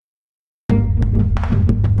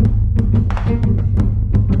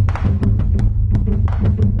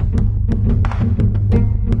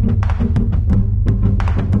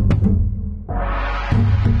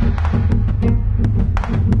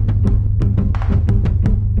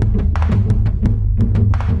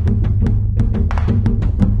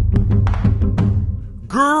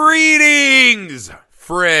Greetings,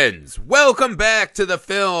 friends. Welcome back to the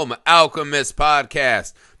Film Alchemist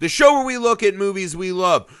Podcast, the show where we look at movies we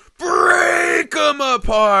love, break them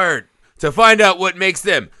apart to find out what makes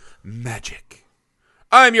them magic.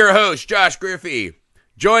 I'm your host, Josh Griffey,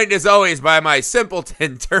 joined as always by my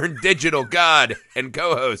simpleton turned digital god and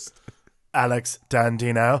co-host, Alex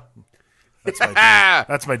Dandino.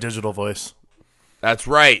 That's my digital voice. That's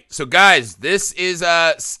right. So, guys, this is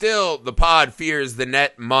still the Pod Fears the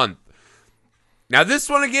Net month. Now, this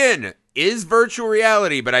one, again, is virtual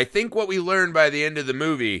reality, but I think what we learned by the end of the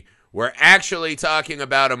movie, we're actually talking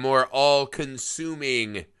about a more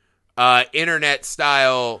all-consuming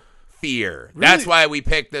internet-style fear. Really, that's why we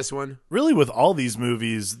picked this one. Really, with all these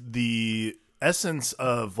movies, the essence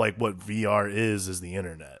of like what VR is the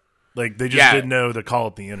internet. Like, they just didn't know to call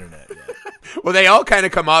it the internet yet. Well, they all kind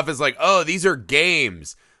of come off as like, oh, these are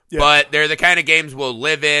games. Yeah. But they're the kind of games we'll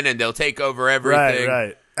live in and they'll take over everything.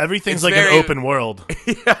 Right. Everything's like an open world.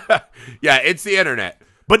 Yeah, it's the internet.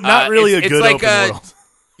 But not really a good open world.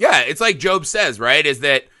 Yeah, it's like Job says, right? Is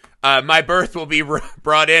that my birth will be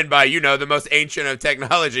brought in by, the most ancient of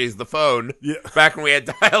technologies, the phone. Yeah. Back when we had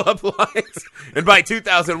dial-up lines. And by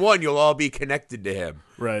 2001, you'll all be connected to him.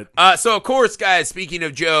 Right. So, of course, guys, speaking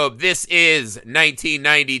of Job, this is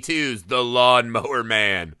 1992's The Lawnmower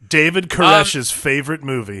Man. David Koresh's favorite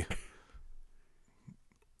movie.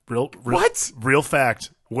 What? Real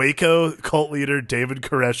fact. Waco cult leader David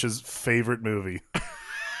Koresh's favorite movie.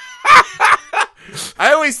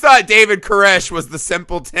 I always thought David Koresh was the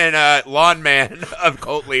simpleton lawn man of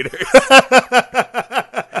cult leaders.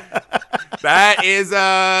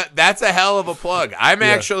 That's a hell of a plug. I'm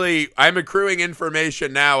accruing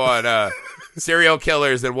information now on serial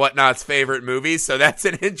killers and whatnot's favorite movies, so that's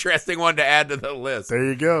an interesting one to add to the list. There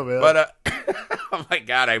you go, man. But oh my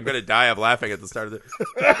god, I'm gonna die of laughing at the start of it.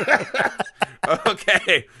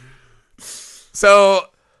 Okay, so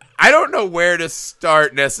I don't know where to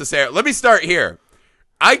start necessarily. Let me start here.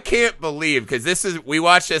 I can't believe, because we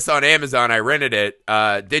watched this on Amazon. I rented it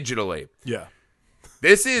digitally. Yeah.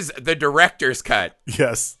 This is the director's cut.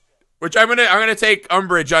 Yes. Which I'm gonna take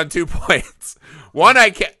umbrage on 2 points. One,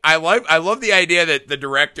 I love the idea that the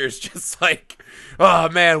director's just like, oh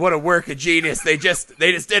man, what a work of genius. They just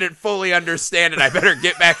didn't fully understand it. I better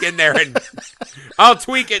get back in there and I'll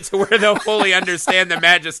tweak it to where they'll fully understand the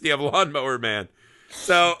majesty of Lawnmower Man.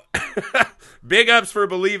 So, big ups for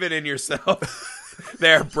believing in yourself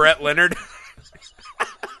there, Brett Leonard.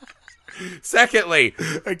 Secondly,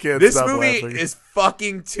 this movie is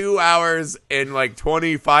fucking 2 hours and like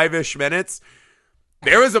 25-ish minutes.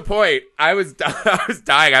 There was a point I was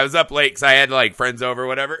dying. I was up late because I had like friends over or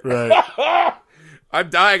whatever. Right. I'm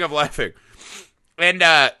dying of laughing. And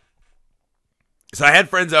so I had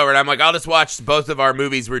friends over and I'm like, I'll just watch both of our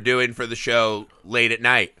movies we're doing for the show late at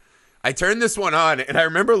night. I turned this one on, and I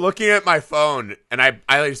remember looking at my phone, and I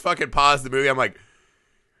just fucking paused the movie. I'm like,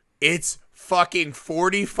 it's fucking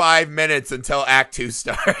 45 minutes until Act 2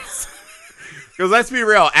 starts. Because let's be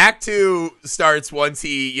real, Act 2 starts once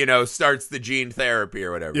he, starts the gene therapy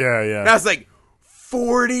or whatever. Yeah. And I was like,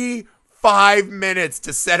 45 minutes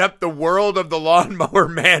to set up the world of the Lawnmower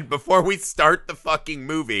Man before we start the fucking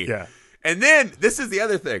movie. Yeah. And then, this is the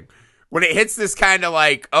other thing. When it hits this kind of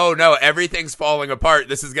like, oh no, everything's falling apart,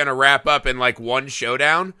 this is going to wrap up in like one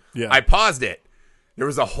showdown, I paused it. There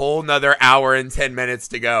was a whole nother hour and 10 minutes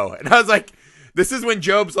to go. And I was like, this is when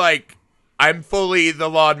Job's like, I'm fully the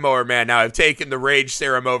Lawnmower Man now. I've taken the rage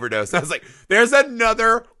serum overdose. And I was like, there's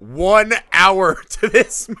another 1 hour to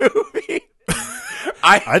this movie.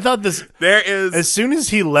 I thought there is, as soon as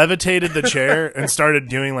he levitated the chair and started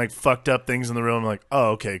doing like fucked up things in the room, I'm like,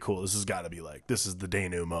 oh, okay, cool. This has got to be like, this is the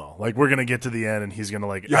denouement. Like, we're going to get to the end and he's going to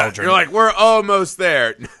like Algernon. You're like, we're almost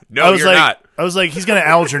there. No, you're not. I was like, he's going to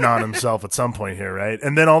Algernon himself at some point here, right?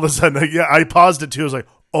 And then all of a sudden, I paused it too. I was like,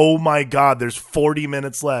 oh my God, there's 40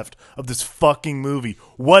 mintes left of this fucking movie.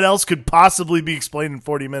 What else could possibly be explained in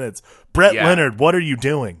 40 minutes? Brett Leonard, what are you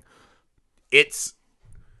doing? It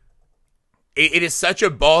is such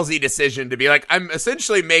a ballsy decision to be like, I'm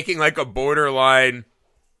essentially making like a borderline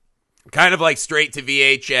kind of like straight to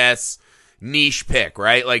VHS niche pick,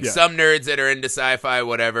 right? Like some nerds that are into sci-fi,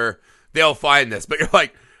 whatever, they'll find this. But you're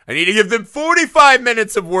like, I need to give them 45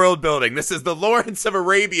 minutes of world building. This is the Lawrence of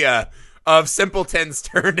Arabia of simpletons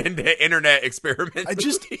turned into internet experiments.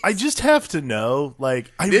 I just have to know,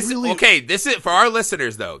 like, this is for our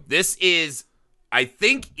listeners though. This is, I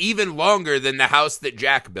think, even longer than the house that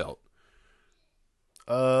Jack built.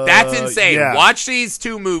 That's insane. Yeah. Watch these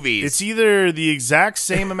two movies. It's either the exact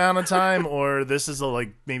same amount of time or this is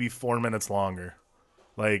like maybe 4 minutes longer.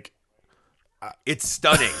 Like, it's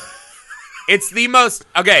stunning. It's the most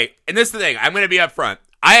okay, and this is the thing. I'm going to be upfront.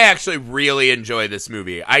 I actually really enjoy this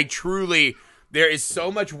movie. I truly. There is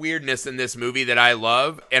so much weirdness in this movie that I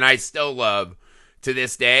love, and I still love to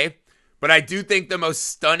this day. But I do think the most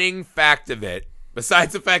stunning fact of it,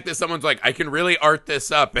 besides the fact that someone's like, I can really art this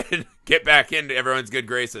up and get back into everyone's good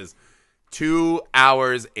graces, 2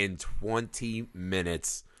 hours and 20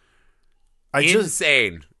 minutes.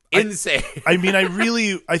 Insane. I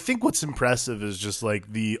mean, I think what's impressive is just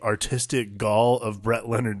like the artistic gall of Brett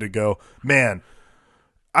Leonard to go, man,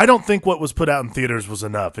 I don't think what was put out in theaters was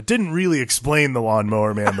enough. It didn't really explain the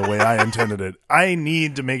Lawnmower Man the way I intended it. I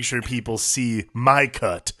need to make sure people see my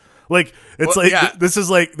cut. Like it's this is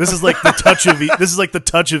like the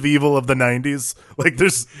touch of evil of the 90s. Like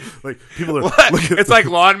there's like people are it's like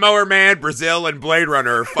Lawnmower Man, Brazil, and Blade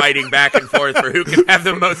Runner fighting back and forth for who can have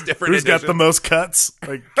the most different who's editions. Got the most cuts.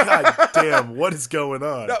 Like god damn, what is going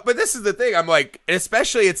on? No, but this is the thing. I'm like,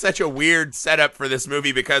 especially it's such a weird setup for this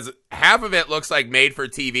movie because half of it looks like made for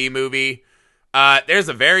TV movie. There's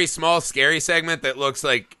a very small scary segment that looks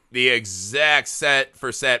like the exact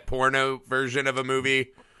set porno version of a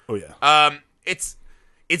movie. Oh yeah. It's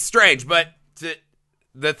strange, but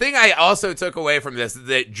the thing I also took away from this is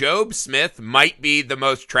that Job Smith might be the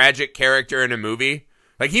most tragic character in a movie.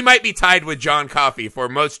 Like he might be tied with John Coffey for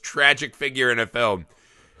most tragic figure in a film.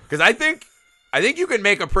 Because I think you can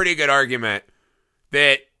make a pretty good argument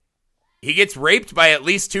that he gets raped by at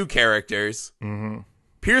least two characters. Mm-hmm.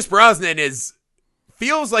 Pierce Brosnan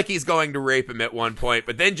feels like he's going to rape him at one point,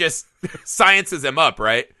 but then just sciences him up,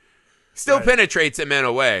 right? Still right. Penetrates him in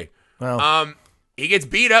a way. Well, he gets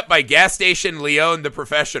beat up by gas station Leon the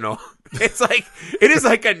professional. It is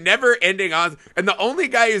like a never ending on, and the only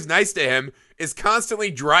guy who's nice to him is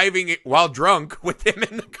constantly driving while drunk with him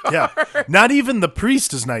in the car. Yeah, not even the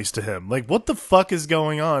priest is nice to him. Like, what the fuck is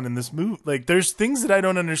going on in this movie? Like, there's things that I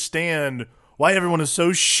don't understand why everyone is so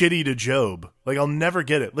shitty to Job. Like, I'll never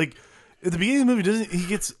get it. Like, at the beginning of the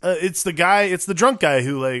movie, it's the drunk guy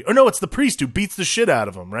who it's the priest who beats the shit out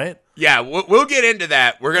of him, right? Yeah, we'll get into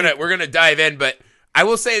that. We're gonna dive in, but I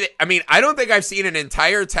will say that I don't think I've seen an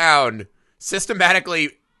entire town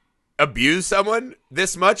systematically abuse someone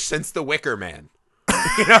this much since The Wicker Man.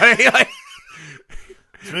 You know what I mean? Like,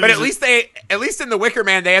 but at least in The Wicker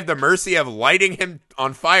Man, they have the mercy of lighting him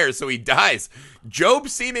on fire so he dies. Job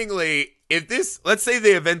seemingly, let's say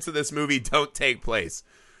the events of this movie don't take place,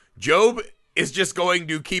 Job is just going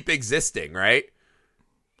to keep existing, right?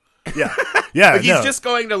 Yeah. Yeah. Like he's just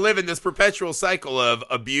going to live in this perpetual cycle of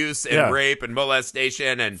abuse and rape and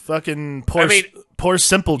molestation and fucking poor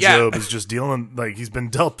simple Job is just dealing like he's been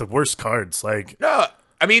dealt the worst cards. Like no,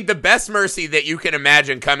 the best mercy that you can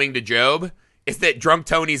imagine coming to Job is that drunk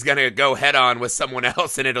Tony's going to go head on with someone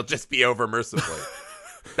else and it'll just be over mercifully.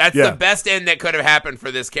 That's the best end that could have happened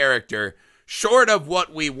for this character, short of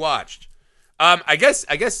what we watched. I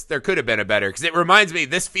guess there could have been a better, because it reminds me,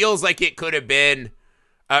 this feels like it could have been.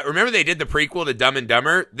 Remember they did the prequel to Dumb and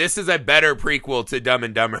Dumber? This is a better prequel to Dumb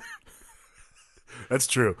and Dumber. That's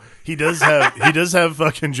true. He does have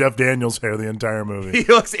fucking Jeff Daniels hair the entire movie. He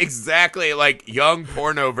looks exactly like young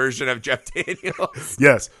porno version of Jeff Daniels.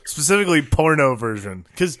 Yes, specifically porno version,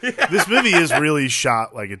 because this movie is really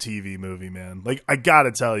shot like a TV movie, man. Like I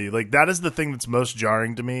gotta tell you, like that is the thing that's most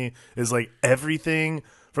jarring to me is like everything.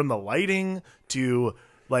 From the lighting to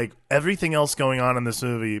like everything else going on in this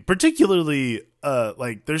movie, particularly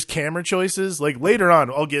like there's camera choices. Like later on,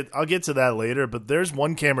 I'll get to that later, but there's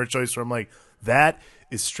one camera choice where I'm like, that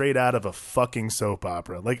is straight out of a fucking soap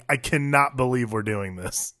opera. Like I cannot believe we're doing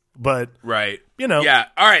this. But right, yeah.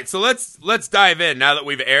 All right, so let's dive in now that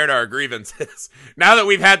we've aired our grievances. Now that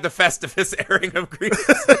we've had the Festivus airing of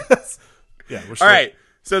grievances. Yeah, all right.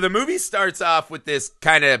 So the movie starts off with this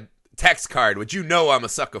kind of text card, which I'm a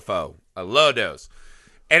sucker for, a low dose.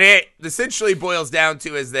 And it essentially boils down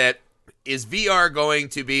to is VR going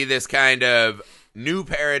to be this kind of new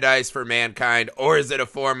paradise for mankind, or is it a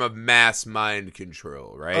form of mass mind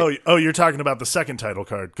control, right? Oh, you're talking about the second title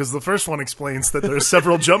card, because the first one explains that there are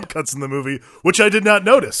several jump cuts in the movie, which I did not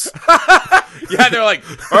notice. Yeah, they're like,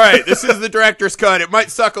 all right, this is the director's cut. It might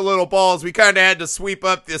suck a little balls. We kind of had to sweep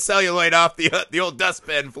up the celluloid off the old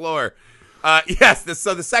dustbin floor. Yes,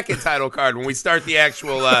 so the second title card when we start the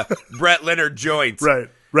actual Brett Leonard joint, right.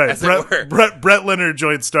 Brett Leonard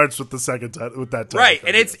joint starts with the second with that title right,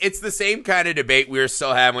 card, and it's the same kind of debate we're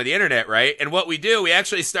still having with the internet, right? And what we do, we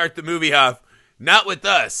actually start the movie off not with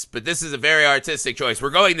us, but this is a very artistic choice. We're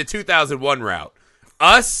going the 2001 route,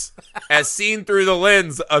 us as seen through the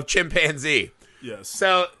lens of Chimpanzee. Yes.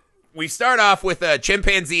 So we start off with a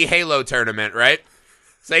Chimpanzee Halo tournament, right?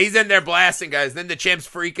 So he's in there blasting guys. Then the chimp's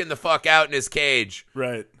freaking the fuck out in his cage.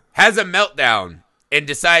 Right. has a meltdown and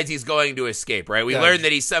decides he's going to escape, right? We learn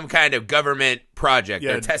that he's some kind of government project.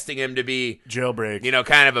 They're testing him to be jailbreak.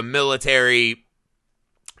 Kind of a military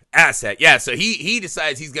asset. Yeah, so he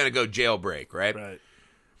decides he's going to go jailbreak, right? Right.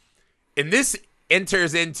 And this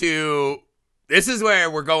enters into... This is where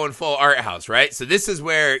we're going full art house, right? So this is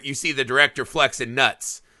where you see the director flexing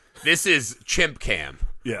nuts. This is chimp cam.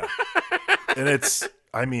 Yeah. And it's,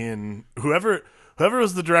 I mean, whoever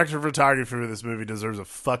was the director of photography for this movie deserves a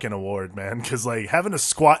fucking award, man. Because, like, having to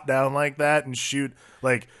squat down like that and shoot,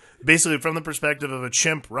 like, basically from the perspective of a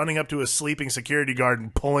chimp running up to a sleeping security guard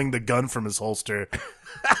and pulling the gun from his holster.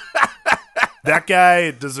 That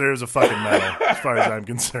guy deserves a fucking medal, as far as I'm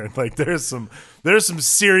concerned. Like, there's some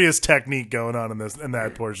serious technique going on in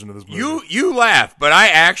that portion of this movie. You laugh, but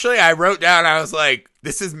I wrote down, I was like,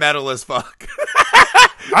 this is metal as fuck.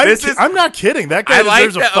 I'm not kidding. That guy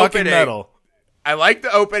deserves a fucking medal. I like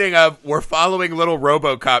the opening of we're following little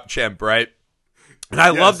RoboCop chimp, right? And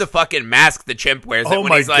I love the fucking mask the chimp wears. Oh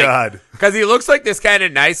my God. Because he looks like this kind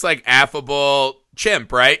of nice, like affable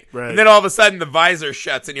chimp, right? And then all of a sudden the visor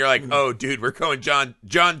shuts and you're like, oh, dude, we're going John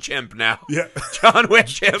Chimp now. Yeah. John Wick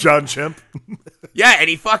Chimp. John Chimp. Yeah, and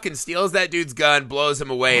he fucking steals that dude's gun, blows him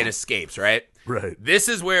away, and escapes, right? Right. This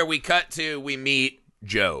is where we meet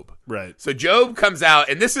Job. Right. So Job comes out,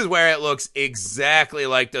 and this is where it looks exactly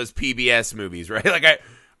like those PBS movies, right? Like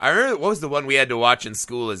I remember, what was the one we had to watch in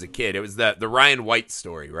school as a kid? It was the Ryan White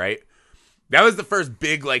story, right? That was the first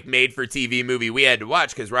big, like, made-for-TV movie we had to watch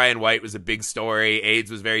because Ryan White was a big story.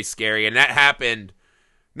 AIDS was very scary, and that happened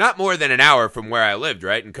not more than an hour from where I lived,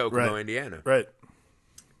 right, in Kokomo, Indiana. Right.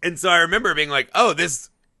 And so I remember being like, oh, this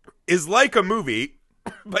is like a movie,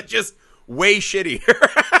 but just way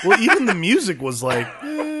shittier. Well, even the music was like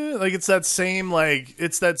it's that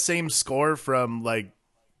same score from, like,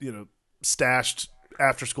 stashed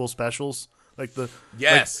after-school specials. Like the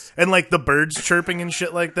and like the birds chirping and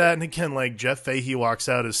shit like that. And again, like Jeff Fahey walks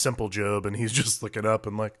out as Simple Job, and he's just looking up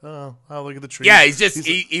and like, oh, look at the trees. Yeah,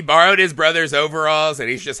 he borrowed his brother's overalls, and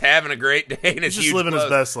he's just having a great day. And he's just living his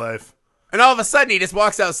best life. And all of a sudden, he just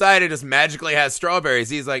walks outside and just magically has strawberries.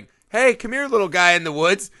 He's like, "Hey, come here, little guy in the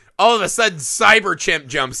woods." All of a sudden, Cyber Chimp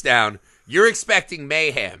jumps down. You're expecting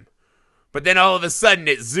mayhem. But then all of a sudden,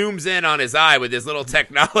 it zooms in on his eye with his little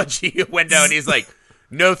technology window, and he's like,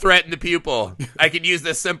 no threat in the pupil. I can use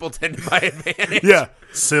this simpleton to my advantage. Yeah,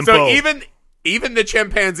 simple. So even the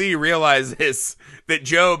chimpanzee realizes that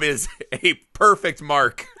Job is a perfect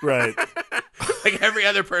mark. Right. Like every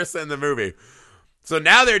other person in the movie. So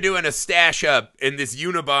now they're doing a stash up in this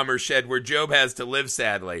Unabomber shed where Job has to live,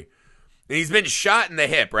 sadly. And he's been shot in the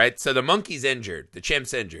hip, right? So the monkey's injured. The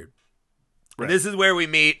chimp's injured. Right. And this is where we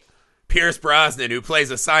meet Pierce Brosnan, who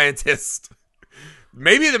plays a scientist.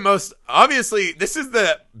 Maybe the most, obviously, this is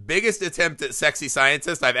the biggest attempt at sexy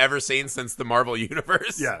scientist I've ever seen since the Marvel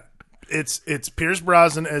Universe. Yeah. It's Pierce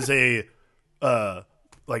Brosnan as a,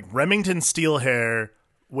 like, Remington Steele hair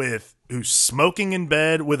who's smoking in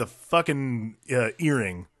bed with a fucking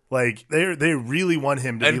earring. Like, they really want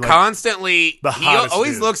him to be, like, constantly, the hottest he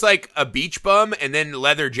always dude. looks like a beach bum and then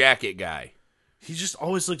leather jacket guy. He just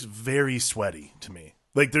always looks very sweaty to me.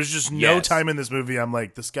 Like, there's just no time in this movie I'm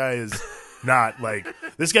like, this guy's not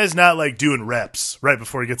like doing reps right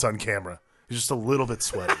before he gets on camera. He's just a little bit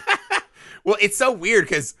sweaty. Well, it's so weird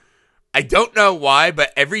because I don't know why,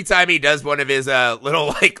 but every time he does one of his little,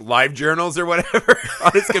 like, live journals or whatever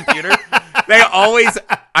on his computer, they always,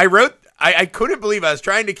 I couldn't believe I was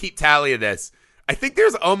trying to keep tally of this. I think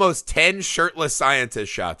there's almost 10 shirtless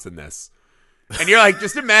scientist shots in this. And you're like,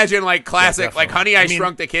 just imagine, like, classic, like, Honey, I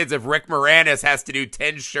Shrunk the Kids if Rick Moranis has to do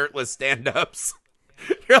 10 shirtless stand-ups.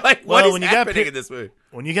 You're like, what is happening in this movie?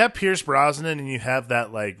 When you got Pierce Brosnan and you have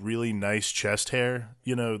that, like, really nice chest hair,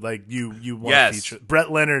 like, you want to feature Brett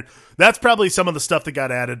Leonard. That's probably some of the stuff that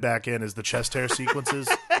got added back in is the chest hair sequences.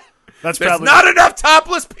 There's not enough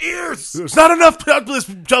topless Pierce. There's not enough topless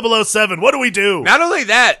 007. What do we do? Not only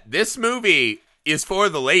that, this movie is for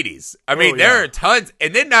the ladies. I mean, there are tons.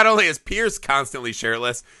 And then not only is Pierce constantly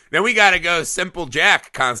shirtless, then we got to go Simple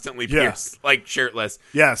Jack constantly like shirtless.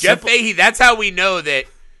 Yeah, Jeff Fahey, that's how we know that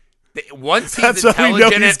once he's that's how we know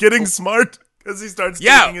he's getting smart because he starts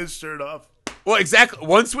taking his shirt off. Well, exactly.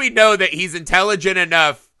 Once we know that he's intelligent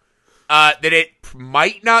enough that it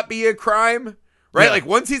might not be a crime, right? Yeah. Like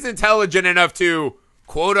once he's intelligent enough to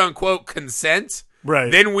quote unquote consent,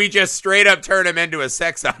 right? Then we just straight up turn him into a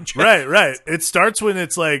sex object. Right. It starts when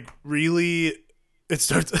it's like really. It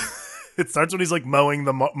starts when he's like mowing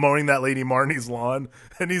that lady Marnie's lawn,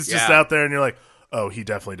 and he's just out there, and you're like, oh, he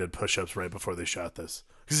definitely did push-ups right before they shot this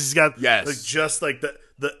because he's got Yes. like just like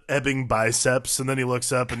the ebbing biceps, and then he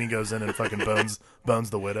looks up and he goes in and fucking bones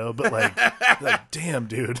the widow. But like damn,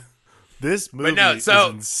 dude, this movie is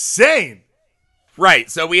insane.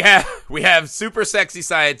 Right, so we have super sexy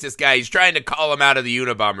scientist guy. He's trying to call him out of the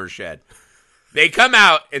Unabomber shed. They come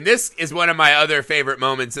out, and this is one of my other favorite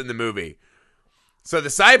moments in the movie. So the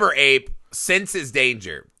cyber ape senses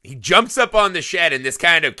danger. He jumps up on the shed in this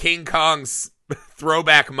kind of King Kong's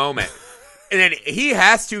throwback moment. And then he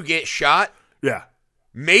has to get shot Yeah.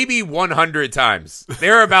 maybe 100 times.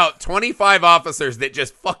 There are about 25 officers that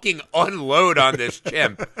just fucking unload on this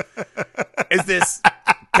chimp. As this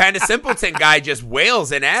kind of simpleton guy just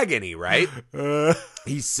wails in agony, right?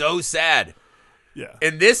 He's so sad. Yeah.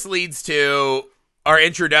 And this leads to our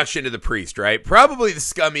introduction to the priest, right? Probably the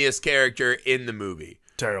scummiest character in the movie.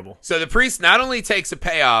 Terrible. So the priest not only takes a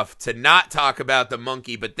payoff to not talk about the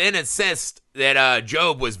monkey, but then insists that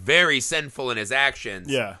Job was very sinful in his actions.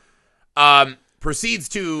 Yeah. Proceeds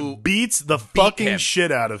to Beats the fucking him.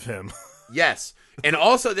 shit out of him. Yes. And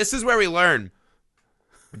also, this is where we learn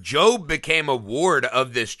Job became a ward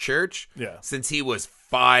of this church since he was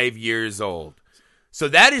 5 years old. So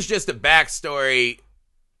that is just a backstory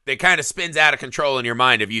that kind of spins out of control in your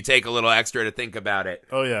mind if you take a little extra to think about it.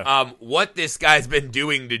 Oh, yeah. What this guy's been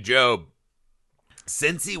doing to Job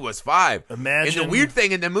since he was 5. Imagine. And the weird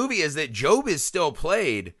thing in the movie is that Job is still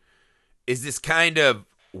played is this kind of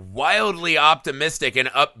wildly optimistic and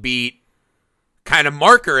upbeat kind of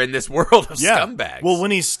marker in this world of scumbags. Well,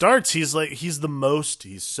 when he starts, he's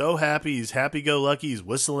so happy. He's happy-go-lucky. He's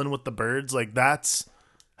whistling with the birds. Like, that's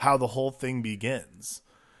how the whole thing begins.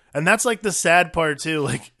 And that's like the sad part too.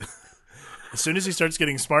 Like, as soon as he starts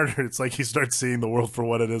getting smarter, it's like he starts seeing the world for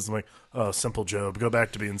what it is. I'm like, oh, simple Job, go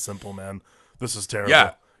back to being simple, man. This is terrible.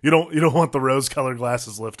 Yeah. You don't want the rose-colored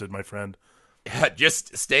glasses lifted, my friend.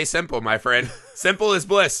 Just stay simple, my friend. Simple is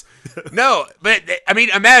bliss. No, but I mean,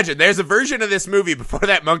 imagine there's a version of this movie before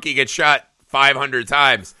that monkey gets shot 500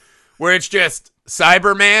 times where it's just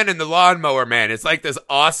Cyberman and the Lawnmower Man. It's like this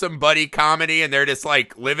awesome buddy comedy, and they're just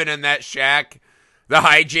like living in that shack. The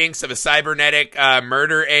hijinks of a cybernetic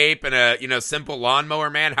murder ape and a simple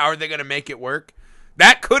lawnmower man. How are they going to make it work?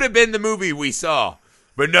 That could have been the movie we saw.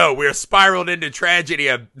 But no, we're spiraled into tragedy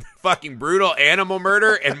of fucking brutal animal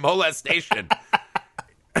murder and molestation.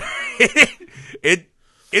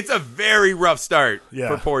 It's a very rough start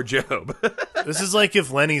for poor Job. This is like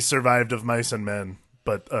if Lenny survived of Mice and Men,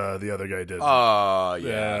 but the other guy didn't. Oh,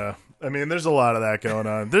 yeah. I mean, there's a lot of that going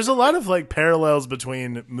on. There's a lot of like parallels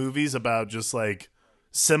between movies about just like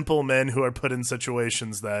simple men who are put in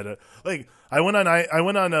situations that like I went on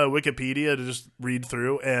Wikipedia to just read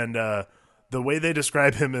through, and the way they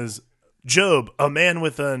describe him is Job, a man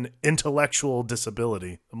with an intellectual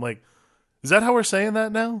disability. I'm like, is that how we're saying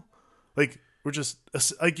that now? Like, we're just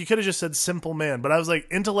like, you could have just said simple man, but I was like,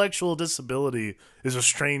 intellectual disability is a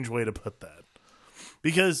strange way to put that,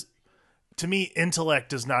 because to me, intellect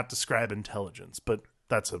does not describe intelligence, but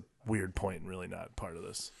that's a weird point and really not part of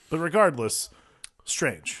this. But regardless,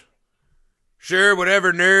 strange. Sure,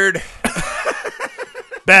 whatever, nerd.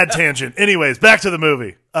 Bad tangent. Anyways, back to the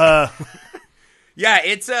movie. Yeah,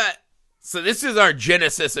 it's so this is our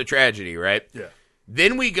genesis of tragedy, right? Yeah.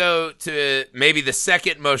 Then we go to maybe the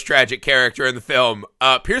second most tragic character in the film,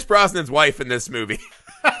 Pierce Brosnan's wife in this movie.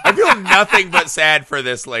 I feel nothing but sad for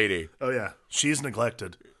this lady. Oh, yeah. She's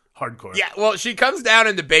neglected. Hardcore. Yeah, well, she comes down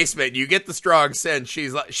in the basement, and you get the strong sense.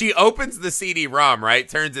 She opens the CD-ROM, right?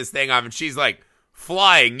 Turns this thing off, and she's like,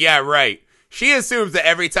 flying, yeah, right. She assumes that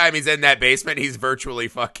every time he's in that basement, he's virtually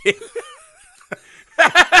fucking.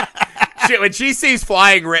 When she sees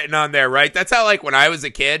flying written on there, right? That's how, like, when I was a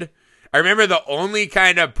kid, I remember the only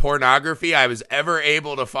kind of pornography I was ever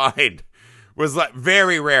able to find was like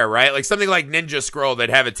very rare, right? Like something like Ninja Scroll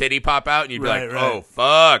that'd have a titty pop out, and you'd be like, oh,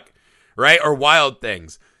 fuck, right? Or Wild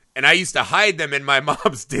Things. And I used to hide them in my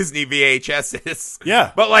mom's Disney VHSs.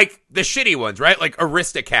 Yeah. But like the shitty ones, right? Like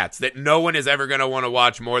Aristocats that no one is ever going to want to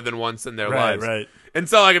watch more than once in their lives. Right. And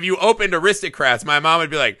so like if you opened Aristocrats, my mom would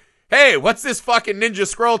be like, hey, what's this fucking Ninja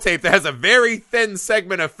Scroll tape that has a very thin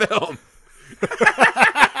segment of film?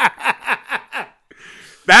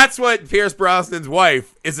 That's what Pierce Brosnan's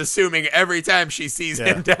wife is assuming every time she sees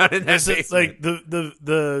him down in that basement. Like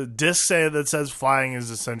the disc that says flying is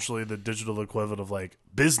essentially the digital equivalent of like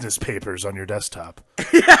business papers on your desktop.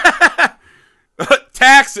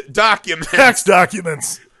 Tax documents. Tax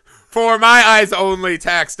documents. For my eyes only,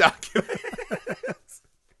 tax documents.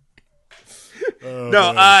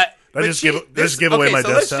 I just give away my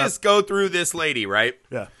desktop. Let's just go through this lady, right?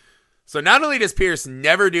 Yeah. So not only does Pierce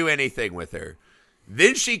never do anything with her,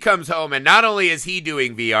 Then she comes home, and not only is he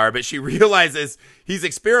doing VR, but she realizes he's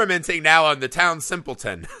experimenting now on the town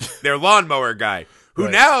simpleton, their lawnmower guy, who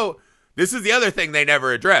now, this is the other thing they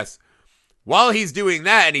never address. While he's doing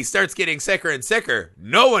that and he starts getting sicker and sicker,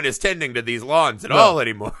 no one is tending to these lawns at all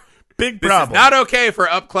anymore. Big problem. This is not okay for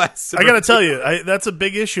upclass. I gotta tell you, that's a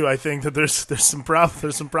big issue. I think that there's some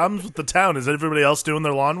problems with the town. Is everybody else doing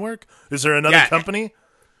their lawn work? Is there another company?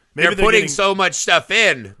 Maybe they're putting so much stuff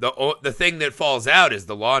in. The thing that falls out is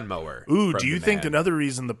the lawnmower. Ooh, do you think another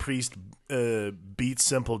reason the priest beats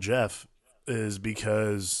Simple Jeff is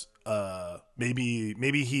because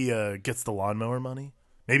maybe he gets the lawnmower money?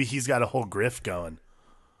 Maybe he's got a whole grift going.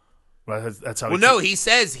 Well, that's how. Well, he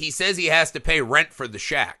says he has to pay rent for the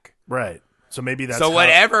shack. Right. So maybe that's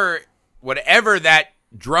whatever that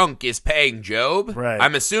drunk is paying Job. Right.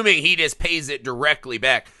 I'm assuming he just pays it directly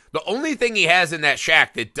back. The only thing he has in that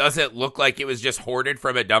shack that doesn't look like it was just hoarded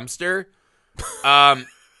from a dumpster,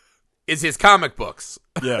 is his comic books.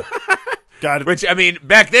 Yeah. God. Which, I mean,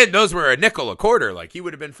 back then those were a nickel a quarter. Like, he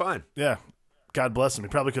would have been fine. Yeah. God bless him. He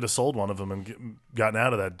probably could have sold one of them and gotten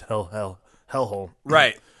out of that hellhole.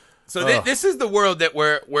 Right. So this is the world that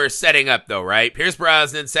we're setting up, though, right? Pierce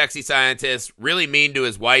Brosnan, sexy scientist, really mean to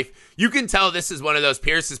his wife. You can tell this is one of those.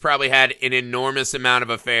 Pierce has probably had an enormous amount of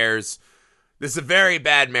affairs. This is a very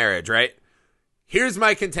bad marriage, right? Here's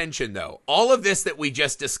my contention, though. All of this that we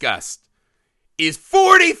just discussed is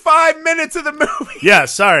 45 minutes of the movie. Yeah,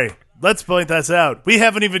 sorry. Let's point that out. We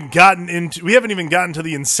haven't even gotten to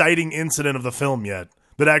the inciting incident of the film yet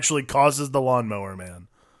that actually causes the lawnmower man.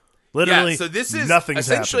 Literally, so this is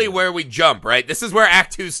essentially where we jump, right? This is where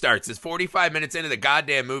Act 2 starts. It's 45 minutes into the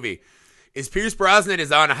goddamn movie. Is Pierce Brosnan is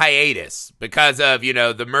on hiatus because of,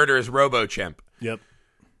 the murderous RoboChimp. Yep.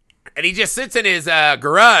 And he just sits in his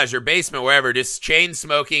garage or basement, wherever, just chain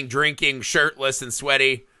smoking, drinking, shirtless and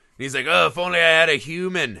sweaty. And he's like, oh, if only I had a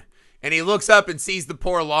human. And he looks up and sees the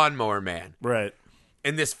poor lawnmower man. Right.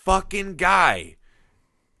 And this fucking guy,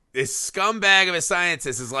 this scumbag of a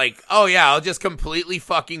scientist, is like, oh yeah, I'll just completely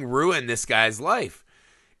fucking ruin this guy's life.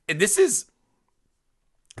 And this is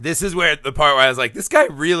where the part where I was like, this guy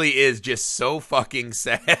really is just so fucking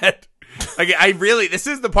sad. Like, this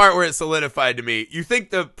is the part where it solidified to me. You think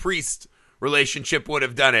the priest relationship would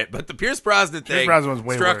have done it, but the Pierce Brosnan thing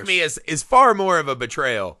struck me as far more of a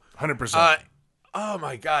betrayal. 100%. Oh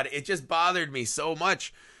my God, it just bothered me so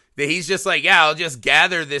much that he's just like, yeah, I'll just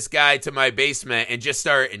gather this guy to my basement and just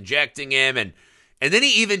start injecting him. And then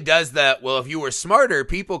he even does that, well, if you were smarter,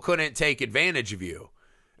 people couldn't take advantage of you.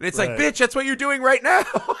 And it's like, bitch, that's what you're doing right now.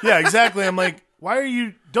 Yeah, exactly. I'm like, why are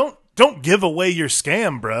you, don't give away your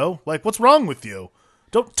scam, bro. Like, what's wrong with you?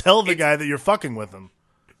 Don't tell the guy that you're fucking with him.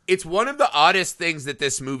 It's one of the oddest things that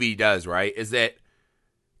this movie does, right? Is that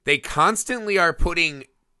they constantly are putting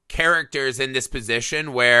characters in this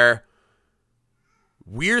position where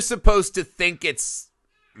we're supposed to think it's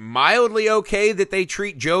mildly okay that they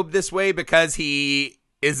treat Job this way because he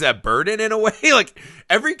is a burden in a way. Like,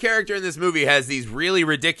 every character in this movie has these really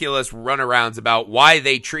ridiculous runarounds about why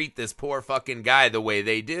they treat this poor fucking guy the way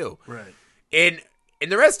they do. Right. And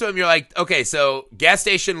the rest of them, you're like, okay, so Gas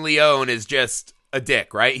Station Leon is just a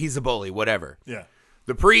dick, right? He's a bully, whatever. Yeah.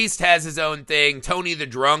 The priest has his own thing. Tony the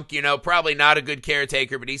drunk, probably not a good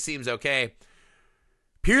caretaker, but he seems okay.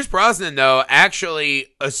 Pierce Brosnan, though, actually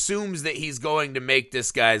assumes that he's going to make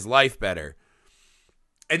this guy's life better.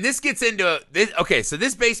 And this gets into this. Okay, so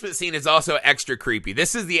this basement scene is also extra creepy.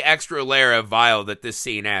 This is the extra layer of vile that this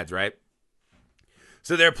scene adds, right?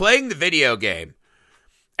 So they're playing the video game.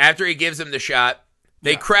 After he gives him the shot,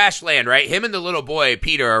 they crash land, right? Him and the little boy,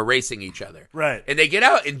 Peter, are racing each other. Right. And they get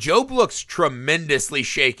out, and Job looks tremendously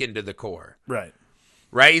shaken to the core. Right.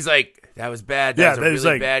 Right? He's like, that was bad. That was a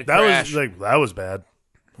really bad crash. That was bad.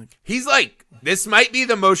 He's like, this might be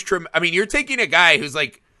the most you're taking a guy who's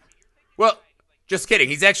like, well, just kidding.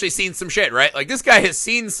 He's actually seen some shit, right? Like, this guy has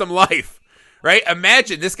seen some life, right?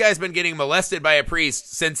 Imagine this guy's been getting molested by a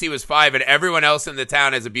priest since he was 5, and everyone else in the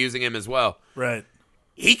town is abusing him as well. Right.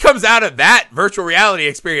 He comes out of that virtual reality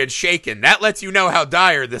experience shaken. That lets you know how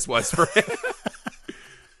dire this was for him.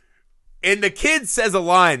 And the kid says a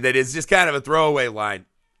line that is just kind of a throwaway line.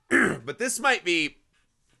 But this might be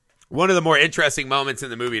one of the more interesting moments in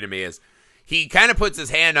the movie to me is he kind of puts his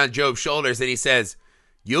hand on Job's shoulders and he says,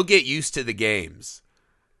 you'll get used to the games.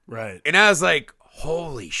 Right. And I was like,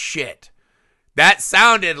 holy shit. That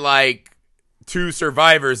sounded like two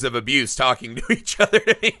survivors of abuse talking to each other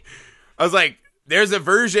to me. I was like, there's a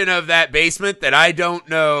version of that basement that I don't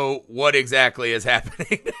know what exactly is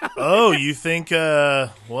happening now. Oh, you think,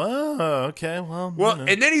 well, okay, well.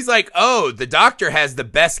 And then he's like, oh, the doctor has the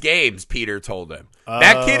best games, Peter told him.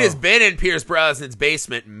 That kid has been in Pierce Brosnan's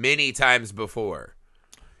basement many times before.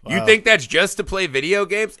 Wow. You think that's just to play video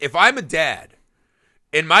games? If I'm a dad,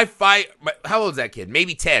 in my how old is that kid?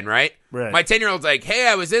 Maybe 10, right? Right. My 10-year-old's like, hey,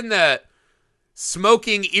 I was in the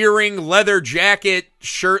smoking earring, leather jacket,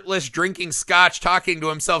 shirtless, drinking scotch, talking to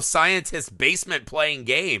himself, scientist basement playing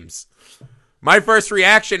games. My first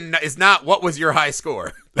reaction is not, what was your high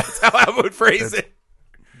score? That's how I would phrase it.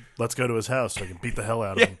 Let's go to his house so I can beat the hell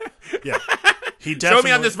out of him. Yeah. He Show me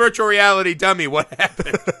on this virtual reality dummy what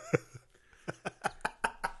happened.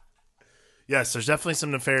 Yes, there's definitely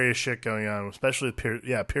some nefarious shit going on, especially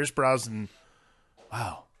with Pierce Brosnan.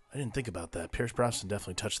 Wow, I didn't think about that. Pierce Brosnan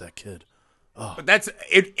definitely touched that kid. Oh. But that's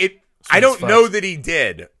it. I don't know that he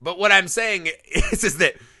did, but what I'm saying is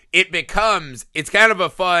that it's kind of a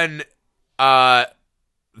fun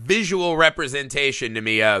visual representation to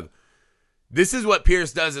me of this is what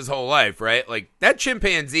Pierce does his whole life, right? Like that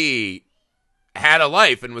chimpanzee had a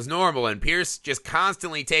life and was normal, and Pierce just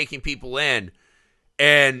constantly taking people in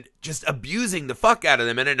and just abusing the fuck out of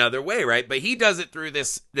them in another way, right? But he does it through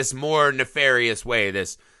this more nefarious way,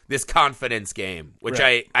 this confidence game, which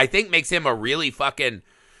right. I think makes him a really fucking...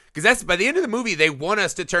 Because that's by the end of the movie, they want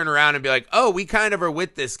us to turn around and be like, oh, we kind of are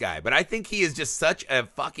with this guy. But I think he is just such a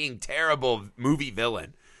fucking terrible movie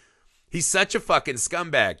villain. He's such a fucking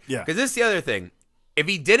scumbag. Yeah. Because this is the other thing. If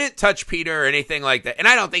he didn't touch Peter or anything like that, and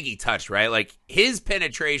I don't think he touched, right? Like, his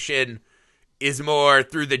penetration is more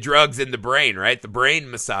through the drugs in the brain, right? The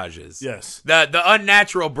brain massages. Yes. The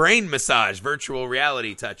unnatural brain massage, virtual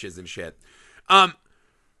reality touches and shit.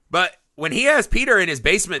 But when he has Peter in his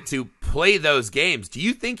basement to play those games, do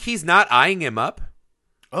you think he's not eyeing him up?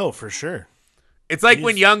 Oh, for sure. It's like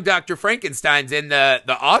when young Dr. Frankenstein's in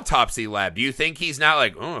the autopsy lab. Do you think he's not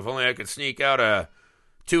like, oh, if only I could sneak out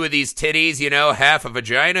two of these titties, half a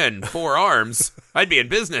vagina and 4 arms, I'd be in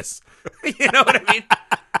business. You know what I mean?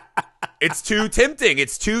 It's too tempting.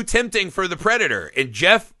 It's too tempting for the predator. And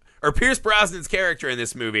Pierce Brosnan's character in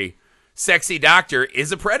this movie, Sexy Doctor,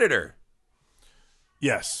 is a predator.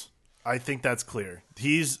 Yes, I think that's clear.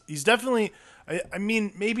 He's definitely, I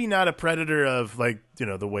mean, maybe not a predator of like,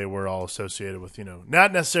 the way we're all associated with,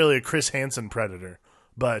 not necessarily a Chris Hansen predator,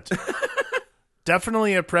 but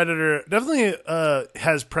definitely a predator, definitely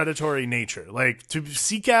has predatory nature. Like to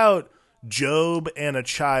seek out Job and a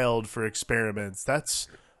child for experiments, that's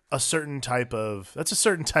a certain type of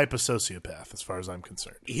sociopath as far as I'm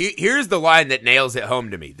concerned. Here's the line that nails it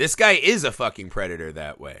home to me. This guy is a fucking predator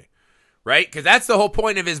that way, right? Because that's the whole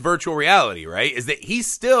point of his virtual reality, right? Is that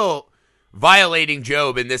he's still violating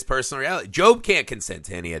Job in this personal reality. Job can't consent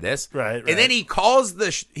to any of this. Right. And then he calls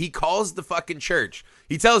the fucking church.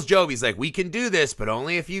 He tells Job, he's like, we can do this, but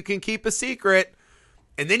only if you can keep a secret.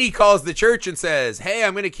 And then he calls the church and says, hey,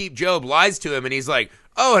 I'm going to keep Job, lies to him. And he's like,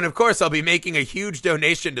 oh, and of course I'll be making a huge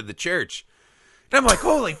donation to the church. And I'm like,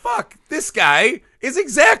 holy fuck, this guy is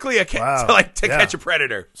exactly to catch a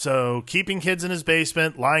predator. So keeping kids in his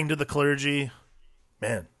basement, lying to the clergy,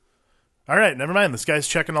 man. All right, never mind. This guy's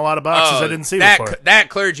checking a lot of boxes I didn't see before. That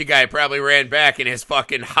clergy guy probably ran back in his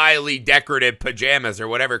fucking highly decorative pajamas or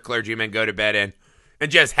whatever clergymen go to bed in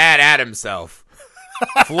and just had at himself.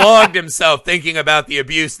 Flogged himself thinking about the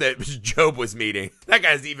abuse that Job was meeting. That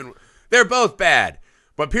guy's they're both bad.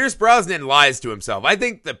 But Pierce Brosnan lies to himself. I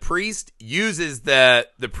think the priest uses the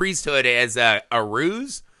priesthood as a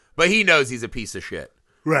ruse, but he knows he's a piece of shit.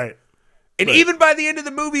 Right. And even by the end of the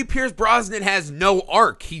movie, Pierce Brosnan has no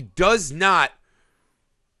arc. He does not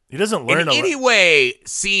He doesn't learn in any way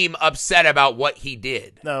seem upset about what he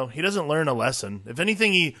did. No, he doesn't learn a lesson. If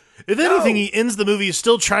anything, he ends the movie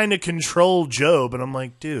still trying to control Job, and I'm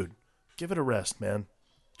like, dude, give it a rest, man.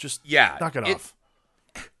 Just knock it off.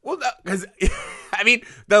 Well, because I mean,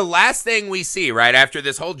 the last thing we see right after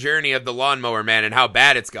this whole journey of the lawnmower man and how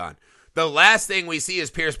bad it's gone, the last thing we see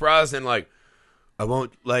is Pierce Brosnan like, I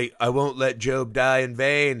won't let Job die in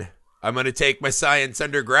vain. I'm going to take my science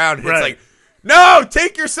underground. And It's like, no,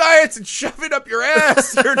 take your science and shove it up your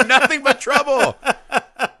ass. You're nothing but trouble.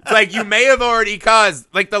 It's like you may have already caused,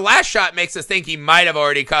 like the last shot makes us think he might have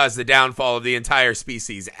already caused the downfall of the entire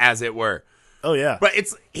species, as it were. Oh, yeah. But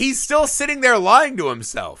he's still sitting there lying to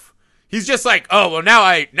himself. He's just like, oh, well, now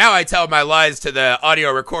I tell my lies to the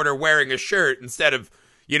audio recorder wearing a shirt instead of,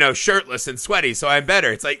 shirtless and sweaty, so I'm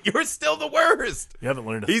better. It's like, you're still the worst. You haven't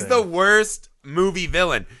learned a He's thing. the worst movie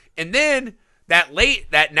villain. And then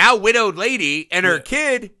that now widowed lady and her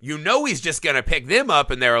kid, he's just going to pick them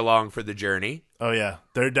up and they're along for the journey. Oh yeah,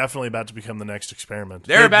 they're definitely about to become the next experiment.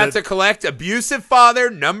 They're about to collect abusive father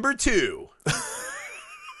number 2.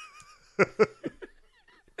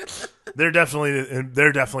 They're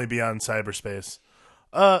definitely beyond cyberspace.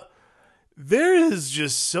 There is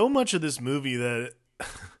just so much of this movie that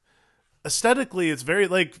aesthetically it's very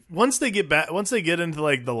like once they get into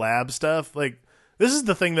like the lab stuff, like this is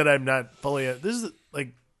the thing that I'm not fully this is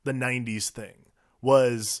like the 90s thing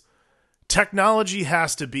was technology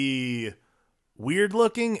has to be weird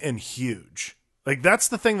looking and huge. Like that's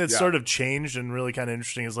the thing that sort of changed and really kind of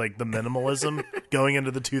interesting is like the minimalism going into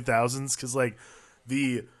the 2000s cuz like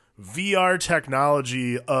the VR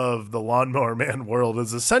technology of the Lawnmower Man world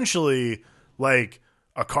is essentially like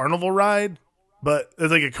a carnival ride, but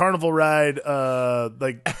it's like a carnival ride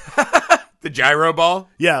like the gyro ball?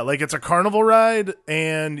 Yeah, like it's a carnival ride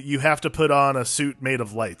and you have to put on a suit made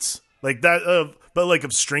of lights. Like that but like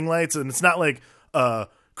of string lights, and it's not like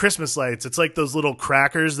Christmas lights. It's like those little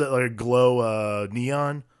crackers that like glow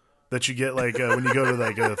neon that you get like when you go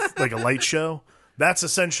to like a light show. That's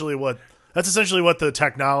essentially what the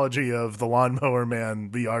technology of the Lawnmower Man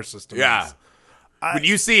VR system is. When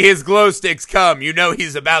you see his glow sticks come, you know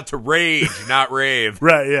he's about to rage, not rave.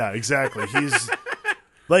 Right, yeah, exactly. He's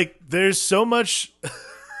like there's so much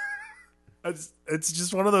it's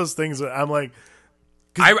just one of those things that I'm like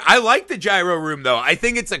I like the gyro room though. I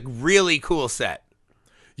think it's a really cool set.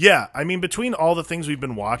 Yeah, I mean, between all the things we've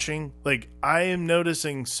been watching, like I am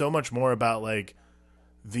noticing so much more about like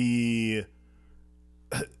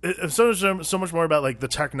so much more about like the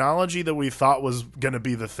technology that we thought was going to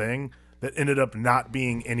be the thing that ended up not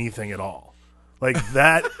being anything at all. Like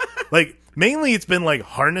that, like mainly it's been like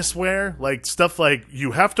harness wear, like stuff like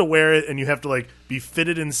you have to wear it and you have to like be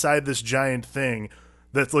fitted inside this giant thing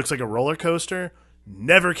that looks like a roller coaster.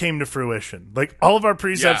 Never came to fruition. Like all of our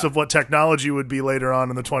precepts of what technology would be later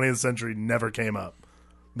on in the 20th century never came up.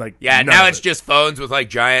 Like now it's just phones with like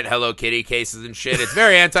giant Hello Kitty cases and shit. It's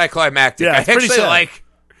very anticlimactic. Yeah,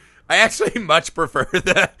 I actually much prefer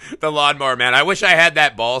the Lawnmower Man. I wish I had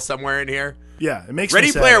that ball somewhere in here. Yeah, it makes Ready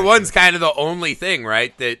me sad, Player One's kind of the only thing,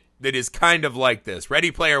 right? That is kind of like this.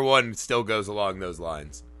 Ready Player One still goes along those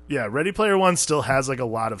lines. Yeah, Ready Player One still has like a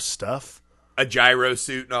lot of stuff. A gyro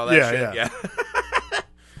suit and all that shit. Yeah.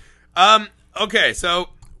 Okay, so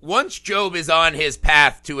once Gob is on his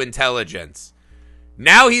path to intelligence,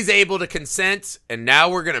 now he's able to consent, and now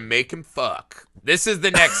we're going to make him fuck. This is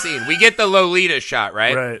the next scene. We get the Lolita shot,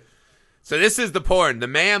 right? Right. So this is the porn. The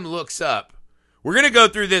ma'am looks up. We're going to go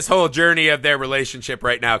through this whole journey of their relationship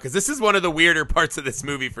right now, because this is one of the weirder parts of this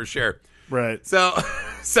movie for sure. Right. So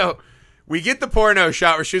we get the porno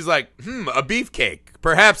shot where she's like, a beefcake.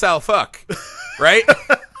 Perhaps I'll fuck. Right?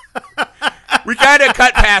 We kind of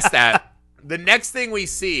cut past that. The next thing we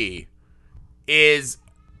see is,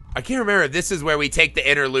 I can't remember if this is where we take the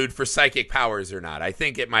interlude for psychic powers or not. I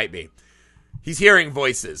think it might be. He's hearing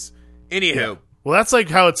voices. Anywho. Yeah. Well, that's like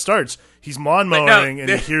how it starts. He's lawnmowing and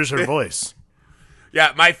he hears her voice.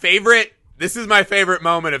 Yeah, this is my favorite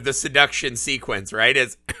moment of the seduction sequence, right?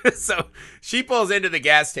 So she pulls into the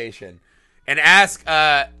gas station and asks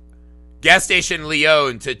gas station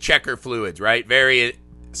Leon to check her fluids, right? Very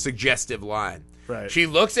suggestive line. Right. She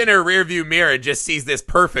looks in her rearview mirror and just sees this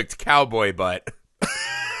perfect cowboy butt.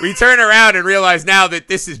 We turn around and realize now that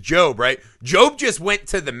this is Gob, right? Gob just went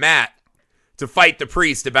to the mat to fight the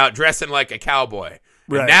priest about dressing like a cowboy.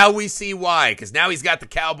 Right. And now we see why, because now he's got the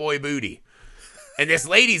cowboy booty. And this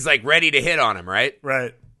lady's like ready to hit on him, right?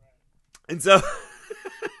 Right. And so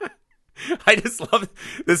I just love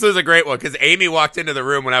it. This was a great one because Amy walked into the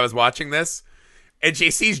room when I was watching this and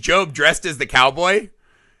she sees Gob dressed as the cowboy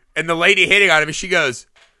and the lady hitting on him and she goes,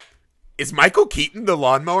 "Is Michael Keaton the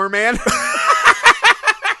Lawnmower Man?"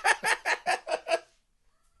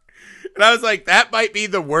 And I was like, that might be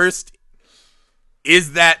the worst.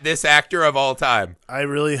 Is that this actor of all time? I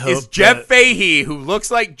really hope is Jeff Fahey, who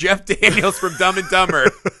looks like Jeff Daniels from Dumb and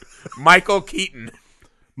Dumber, Michael Keaton.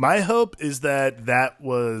 My hope is that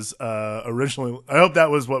was originally. I hope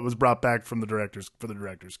that was what was brought back from the director's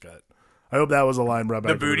cut. I hope that was a line brought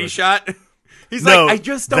back. The booty shot. He's no, like, I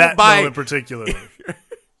just don't buy moment particularly.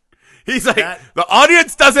 He's like, the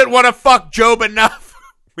audience doesn't want to fuck Gob enough.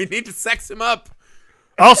 We need to sex him up.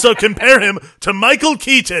 Also, compare him to Michael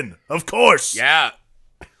Keaton, of course. Yeah.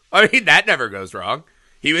 I mean, that never goes wrong.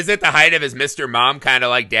 He was at the height of his Mr. Mom, kind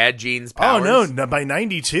of like Dad Jeans powers. Oh, no. By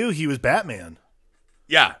 92, he was Batman.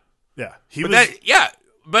 Yeah. Yeah.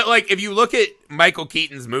 But, like, if you look at Michael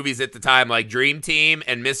Keaton's movies at the time, like Dream Team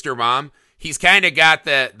and Mr. Mom, he's kind of got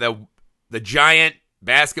the giant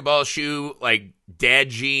basketball shoe, like, dad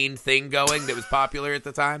jean thing going that was popular at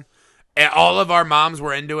the time. And all of our moms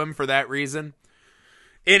were into him for that reason.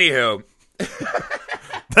 Anywho,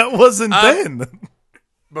 That wasn't then.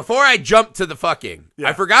 before I jump to the fucking,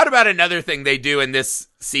 I forgot about another thing they do in this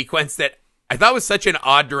sequence that I thought was such an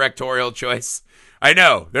odd directorial choice. I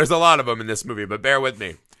know, there's a lot of them in this movie, but bear with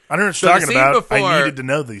me. I don't know what you're talking about. I needed to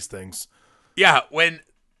know these things. Yeah, when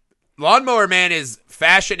Lawnmower Man is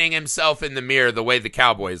fashioning himself in the mirror the way the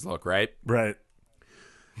cowboys look, right? Right.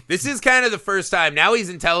 This is kind of the first time. Now he's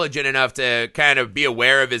intelligent enough to kind of be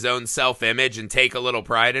aware of his own self-image and take a little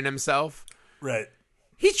pride in himself. Right.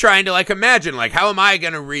 He's trying to, like, imagine, like, how am I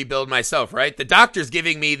going to rebuild myself, right? The doctor's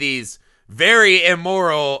giving me these very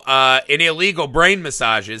immoral and illegal brain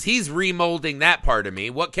massages. He's remolding that part of me.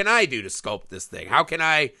 What can I do to sculpt this thing? How can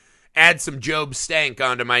I add some Job stank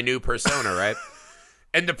onto my new persona, right?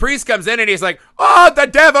 And the priest comes in and he's like, "Oh, the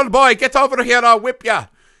devil, boy, get over here, I'll whip ya."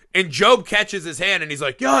 And Job catches his hand and he's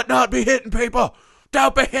like, "You ought not be hitting people.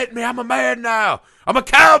 Don't be hitting me. I'm a man now. I'm a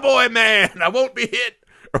cowboy man. I won't be hit."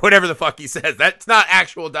 Or whatever the fuck he says. That's not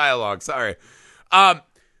actual dialogue. Sorry. Can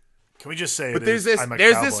we just say but it there's is,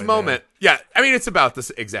 this moment. Man. Yeah, I mean, it's about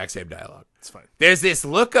the exact same dialogue. It's fine. There's this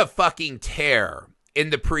look of fucking terror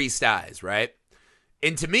in the priest's eyes, right?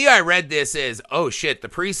 And to me, I read this as, oh shit, the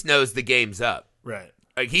priest knows the game's up. Right.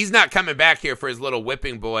 Like, he's not coming back here for his little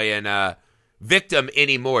whipping boy and victim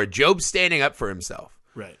anymore. Job's standing up for himself.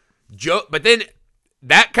 Right. But then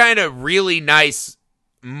that kind of really nice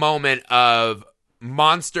moment of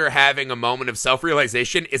Monster having a moment of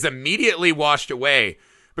self-realization is immediately washed away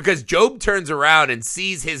because Job turns around and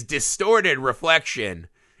sees his distorted reflection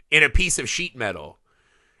in a piece of sheet metal.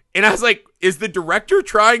 And I was like, is the director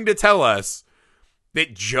trying to tell us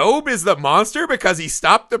that Job is the monster because he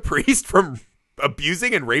stopped the priest from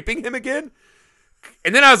abusing and raping him again?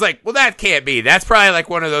 And then I was like, well, that can't be. That's probably like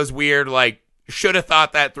one of those weird, like, should have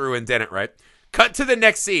thought that through and didn't, right? Cut to the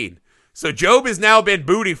next scene. So Job has now been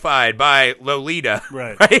bootified by Lolita,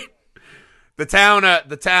 right? The town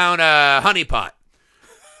honeypot.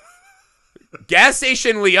 Gas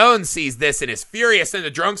station Leon sees this and is furious, and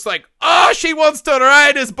the drunk's like, "Oh, she wants to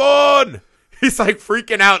ride his bone." He's like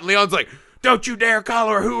freaking out, and Leon's like, "Don't you dare call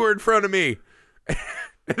her a whore in front of me." And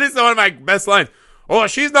this is one of my best lines. "Oh,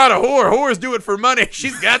 she's not a whore. Whores do it for money.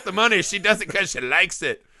 She's got the money. She does it because she likes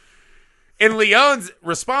it." And Leon's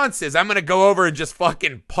response is, "I'm going to go over and just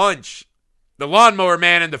fucking punch the Lawnmower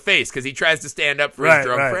Man in the face," because he tries to stand up for his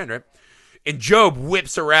drunk friend, right? And Job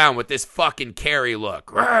whips around with this fucking Carrie look.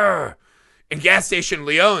 Rawr! And Gas Station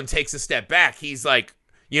Leon takes a step back. He's like,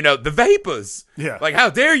 the vapors. Yeah. Like, how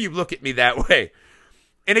dare you look at me that way?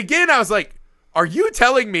 And again, I was like, are you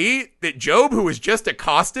telling me that Job, who was just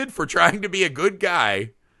accosted for trying to be a good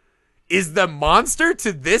guy, is the monster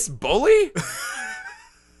to this bully?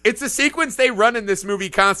 It's a sequence they run in this movie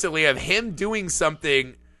constantly of him doing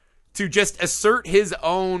something to just assert his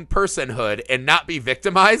own personhood and not be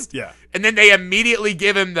victimized. Yeah. And then they immediately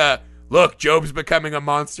give him the, look, Job's becoming a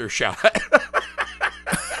monster shot.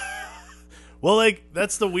 Well, like,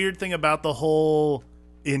 that's the weird thing about the whole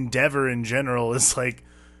endeavor in general is, like,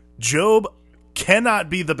 Job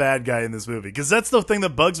cannot be the bad guy in this movie, because that's the thing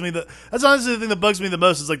that bugs me. That's honestly the thing that bugs me the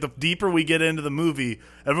most is, like, the deeper we get into the movie,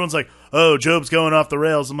 everyone's like, "Oh, Job's going off the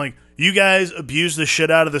rails." I'm like, you guys abuse the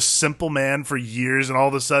shit out of this simple man for years, and all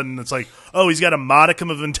of a sudden it's like, oh, he's got a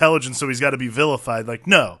modicum of intelligence, so he's got to be vilified. Like,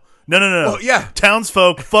 no. Well, yeah.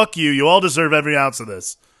 Townsfolk, fuck you. You all deserve every ounce of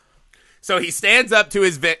this. So he stands up to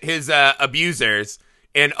his abusers,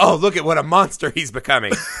 and, oh, look at what a monster he's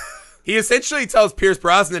becoming. He essentially tells Pierce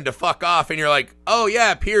Brosnan to fuck off, and you're like, oh,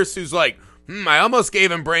 yeah, Pierce, who's like, I almost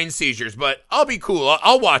gave him brain seizures, but I'll be cool.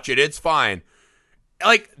 I'll watch it. It's fine.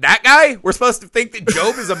 Like, that guy, we're supposed to think that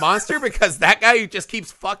Job is a monster because that guy who just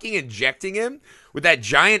keeps fucking injecting him with that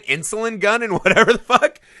giant insulin gun and whatever the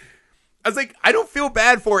fuck. I was like, I don't feel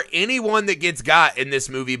bad for anyone that gets got in this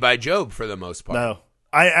movie by Job for the most part. No.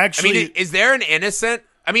 I mean, is there an innocent?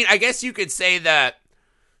 I mean, I guess you could say that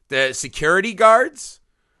the security guards.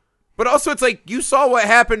 But also, it's like, you saw what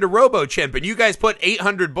happened to RoboChimp, and you guys put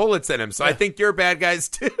 800 bullets in him, so I think you're bad guys,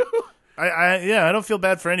 too. I don't feel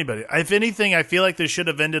bad for anybody. If anything, I feel like they should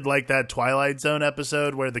have ended like that Twilight Zone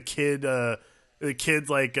episode where the kid's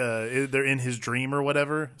like, they're in his dream or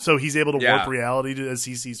whatever, so he's able to warp reality as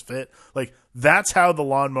he sees fit. Like, that's how the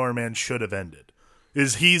Lawnmower Man should have ended.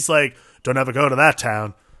 Is he's like, don't ever go to that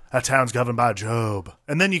town. That town's governed by Job.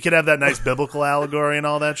 And then you could have that nice biblical allegory and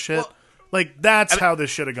all that shit. Well, like, that's how this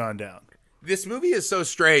should have gone down. This movie is so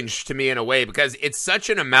strange to me in a way because it's such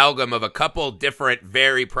an amalgam of a couple different,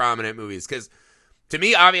 very prominent movies. Because to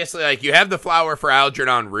me, obviously, like, you have the Flower for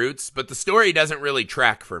Algernon roots, but the story doesn't really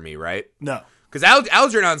track for me, right? No. Because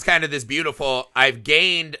Algernon's kind of this beautiful, I've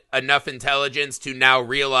gained enough intelligence to now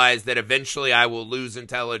realize that eventually I will lose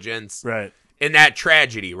intelligence. Right. In that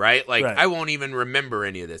tragedy, right? Like, Right. I won't even remember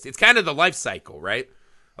any of this. It's kind of the life cycle, right?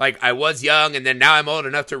 Like, I was young, and then now I'm old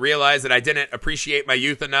enough to realize that I didn't appreciate my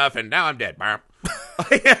youth enough, and now I'm dead.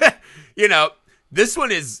 You know, this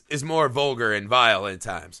one is more vulgar and vile at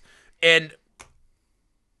times. And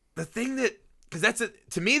the thing that, because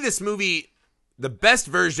to me, this movie, the best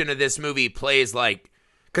version of this movie plays like,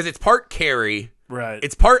 because it's part Carrie, Right.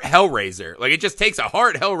 it's part Hellraiser. Like, it just takes a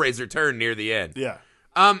hard Hellraiser turn near the end. Yeah.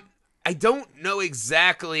 I don't know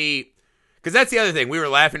exactly, because that's the other thing. We were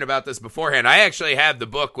laughing about this beforehand. I actually have the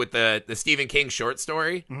book with the Stephen King short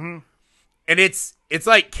story. Mm-hmm. And it's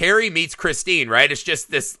like Carrie meets Christine, right? It's just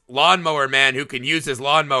this lawnmower man who can use his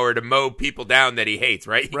lawnmower to mow people down that he hates,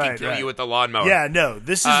 right? He can kill you with the lawnmower. Yeah, no,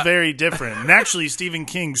 this is very different. And actually, Stephen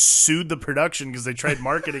King sued the production because they tried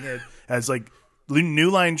marketing it as like, New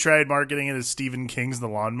Line tried marketing it as Stephen King's The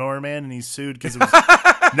Lawnmower Man, and he sued because it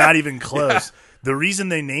was not even close. Yeah. The reason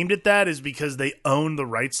they named it that is because they owned the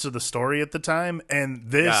rights to the story at the time, and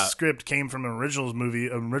this script came from an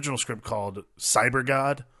original script called Cyber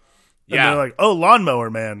God. And they're like, oh, Lawnmower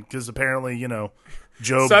Man, because apparently, you know,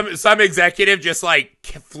 Job. Some executive just like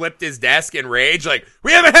flipped his desk in rage, like,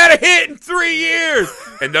 we haven't had a hit in 3 years.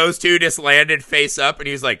 And those two just landed face up, and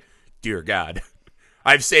he was like, dear God,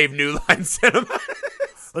 I've saved New Line Cinema.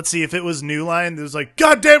 Let's see, if it was New Line, it was like,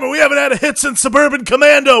 God damn it, we haven't had a hit since Suburban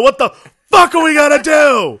Commando. What the fuck are we gonna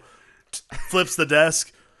do? Flips the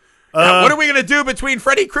desk. What are we gonna do between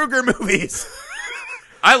Freddy Krueger movies?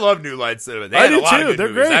 I love New Line Cinema. They had a lot of good They're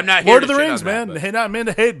movies. great. I'm not Lord here of the to shit Rings, on man. that, Hey, not meant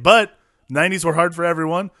to hate, but 90s were hard for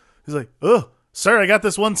everyone. He's like, oh, sir, I got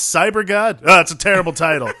this one, Cyber God. Oh, it's a terrible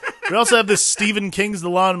title. We also have this Stephen King's The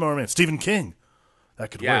Lawnmower Man. Stephen King.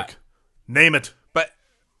 That could work. Name it.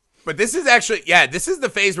 But this is actually, this is the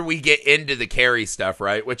phase where we get into the Carrie stuff,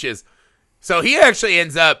 right? Which is, so he actually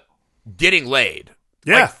ends up getting laid.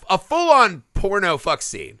 Yeah. Like a full-on porno fuck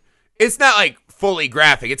scene. It's not like fully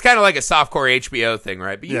graphic. It's kind of like a softcore HBO thing,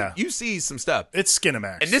 right? But you see some stuff. It's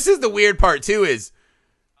Skinamax. And this is the weird part, too, is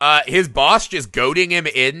his boss just goading him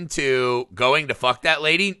into going to fuck that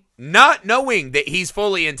lady, not knowing that he's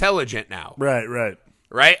fully intelligent now. Right.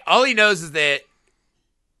 Right? All he knows is that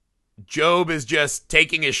Job is just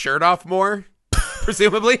taking his shirt off more,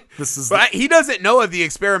 presumably. But he doesn't know of the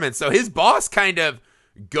experiment. So his boss kind of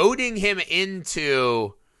goading him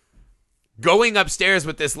into going upstairs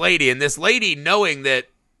with this lady, and this lady knowing that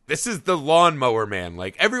this is the Lawnmower Man.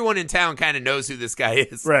 Like, everyone in town kind of knows who this guy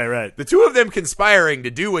is. Right. The two of them conspiring to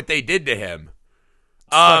do what they did to him.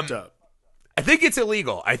 Fucked up. I think it's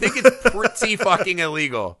illegal. I think it's pretty fucking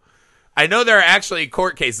illegal. I know there are actually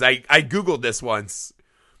court cases. I Googled this once.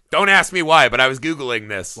 Don't ask me why, but I was Googling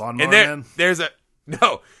this. Lawnmower and Man?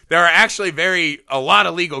 There are actually a lot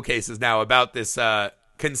of legal cases now about this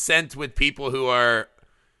consent with people who are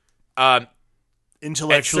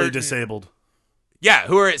intellectually disabled. Yeah,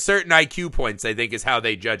 who are at certain IQ points, I think is how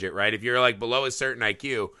they judge it, right? If you're like below a certain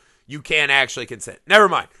IQ, you can't actually consent. Never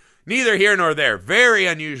mind. Neither here nor there. Very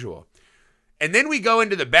unusual. And then we go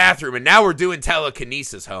into the bathroom, and now we're doing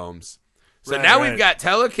telekinesis, Holmes. So now we've got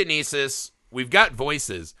telekinesis, we've got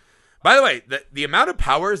voices. By the way, the amount of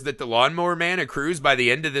powers that the Lawnmower Man accrues by the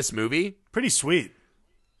end of this movie, pretty sweet.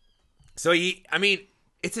 So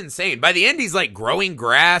it's insane. By the end, he's like growing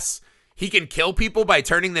grass. He can kill people by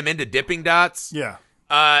turning them into dipping dots. Yeah.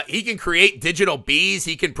 He can create digital bees.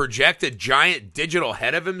 He can project a giant digital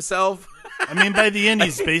head of himself. By the end,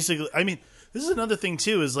 he's basically, this is another thing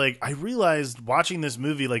too, is like, I realized watching this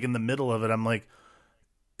movie, like in the middle of it, I'm like,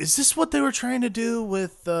 is this what they were trying to do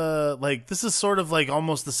with, this is sort of like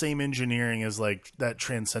almost the same engineering as like that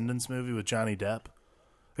Transcendence movie with Johnny Depp.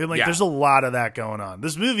 And there's a lot of that going on.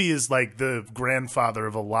 This movie is like the grandfather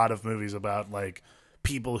of a lot of movies about like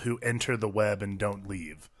people who enter the web and don't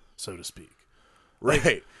leave, so to speak.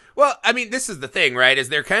 Right. Well, this is the thing, right, is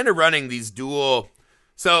they're kind of running these dual,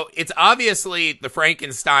 so it's obviously the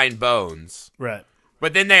Frankenstein bones. Right.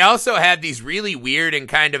 But then they also have these really weird and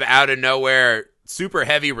kind of out of nowhere super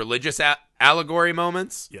heavy religious allegory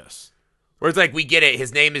moments. Yes. Where it's like, we get it.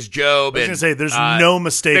 His name is Job. I was going to say, there's no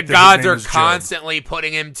mistake. The gods are constantly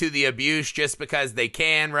putting him to the abuse just because they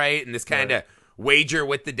can, right? And this kind of wager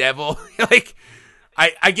with the devil. Like,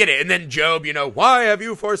 I get it. And then Job, why have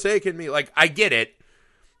you forsaken me? Like, I get it.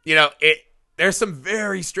 There's some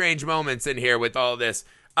very strange moments in here with all this.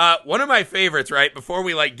 One of my favorites, right, before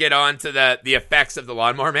we get on to the effects of the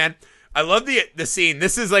Lawnmower Man, I love the scene.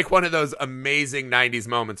 This is like one of those amazing 90s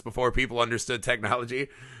moments before people understood technology,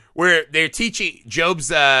 where they're teaching Job's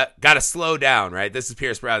got to slow down, right? This is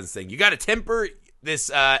Pierce Brosnan's thing. You got to temper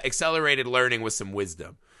this accelerated learning with some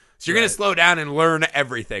wisdom. So you're going to slow down and learn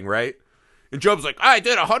everything, right? And Job's like, I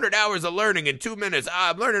did 100 hours of learning in 2 minutes.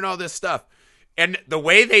 I'm learning all this stuff. And the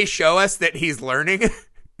way they show us that he's learning,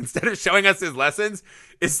 instead of showing us his lessons,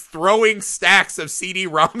 is throwing stacks of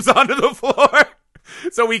CD-ROMs onto the floor.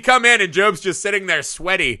 So we come in and Job's just sitting there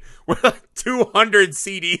sweaty with like 200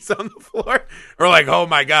 CDs on the floor. We're like, oh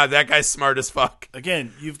my God, that guy's smart as fuck.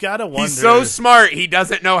 Again, you've got to wonder. He's so smart, he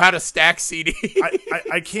doesn't know how to stack CDs.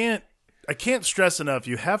 I can't stress enough.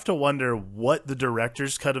 You have to wonder what the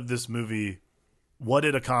director's cut of this movie, what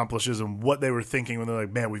it accomplishes, and what they were thinking when they're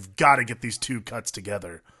like, man, we've got to get these two cuts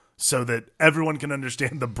together so that everyone can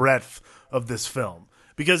understand the breadth of this film.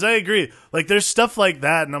 Because I agree, like there's stuff like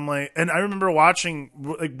that, and I'm like, and I remember watching,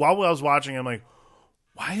 like while I was watching, I'm like,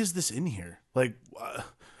 why is this in here? Like,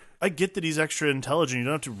 I get that he's extra intelligent. You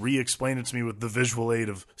don't have to re-explain it to me with the visual aid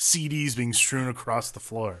of CDs being strewn across the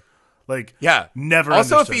floor. Like, yeah, never.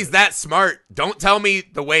 Also, if he's that smart, don't tell me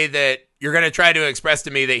the way that you're going to try to express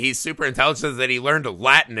to me that he's super intelligent, that he learned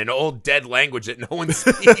Latin, an old dead language that no one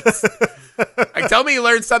speaks. Like, tell me he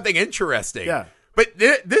learned something interesting. Yeah. But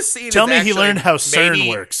this scene Tell is me actually he learned how CERN maybe,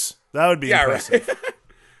 works. That would be impressive.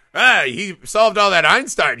 Right. He solved all that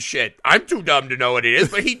Einstein shit. I'm too dumb to know what it is,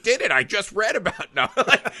 but he did it. I just read about it.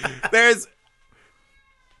 Like, there's...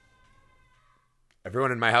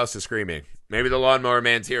 Everyone in my house is screaming. Maybe the lawnmower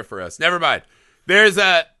man's here for us. Never mind. There's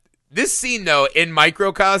this scene, though, in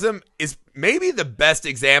microcosm is maybe the best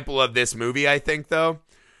example of this movie, I think, though.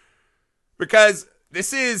 Because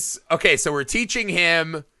this is... Okay, so we're teaching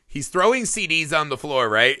him... He's throwing CDs on the floor,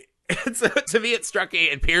 right? And so to me, it struck me,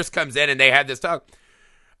 and Pierce comes in, and they had this talk.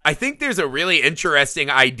 I think there's a really interesting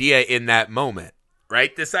idea in that moment,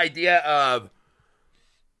 right? This idea of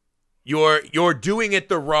you're doing it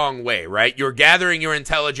the wrong way, right? You're gathering your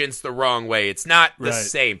intelligence the wrong way. It's not the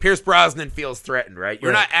same. Pierce Brosnan feels threatened, right?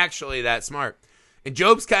 You're not actually that smart. And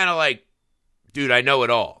Job's kind of like, dude, I know it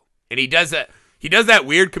all. And he does that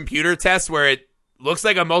weird computer test where it looks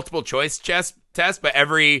like a multiple choice test, but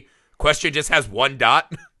every question just has one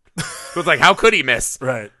dot. So it's like, how could he miss?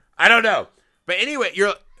 Right. I don't know. But anyway,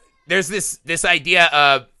 there's this idea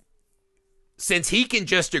of, since he can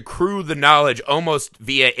just accrue the knowledge almost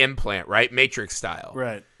via implant, right? Matrix style.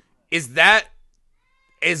 Right. Is that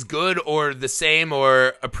as good or the same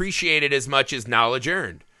or appreciated as much as knowledge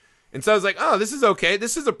earned? And so I was like, oh, this is okay.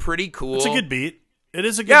 This is a pretty cool... It's a good beat. It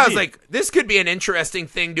is a good beat. Yeah, I was like, this could be an interesting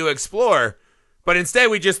thing to explore. But instead,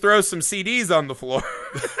 we just throw some CDs on the floor.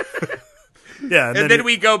 Yeah. And then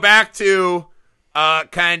we go back to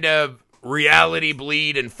kind of reality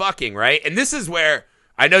bleed and fucking, right? And this is where,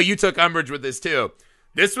 I know you took umbrage with this too.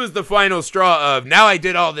 This was the final straw of, now I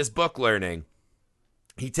did all this book learning.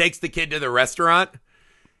 He takes the kid to the restaurant,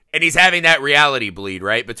 and he's having that reality bleed,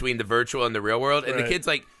 right? Between the virtual and the real world. And the kid's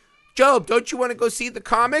like, Job, don't you want to go see the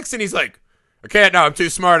comics? And he's like, I can't, no, I'm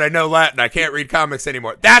too smart. I know Latin. I can't read comics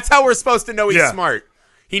anymore. That's how we're supposed to know he's smart.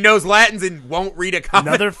 He knows Latins and won't read a comic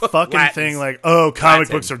Another book. fucking Latins. thing like, oh, comic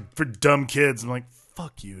books are for dumb kids. I'm like,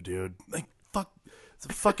 fuck you, dude. Like, fuck. It's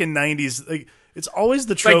the fucking 90s. Like, it's always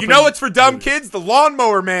the trope. Like, you know what's for dumb kids? The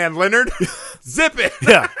Lawnmower Man, Leonard. Zip it.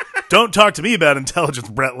 Yeah. Don't talk to me about intelligence,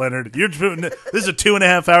 Brett Leonard. This is a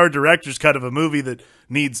 2.5 hour director's cut of a movie that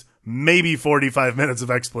needs maybe 45 minutes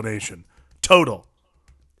of explanation. Total.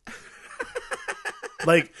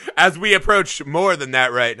 Like, as we approach more than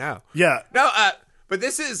that right now. Yeah. No, but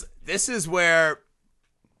this is where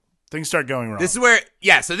things start going wrong. This is where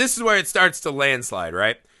so this is where it starts to landslide,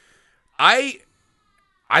 right? I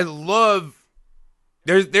love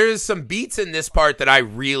there's some beats in this part that I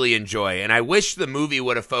really enjoy, and I wish the movie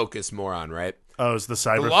would have focused more on, right? Oh, is the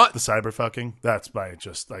cyber fucking? That's by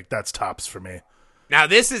just like that's tops for me. Now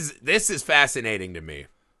this is fascinating to me.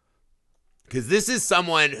 Because this is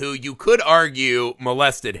someone who you could argue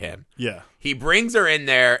molested him. Yeah. He brings her in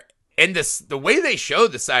there, and the way they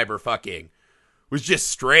showed the cyber fucking was just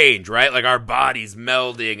strange, right? Like our bodies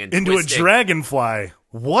melding and into twisting. A dragonfly.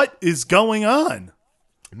 What is going on?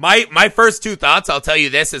 My first two thoughts, I'll tell you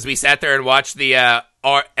this, as we sat there and watched the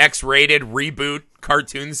X-rated reboot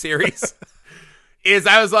cartoon series, is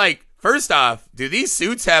I was like, first off, do these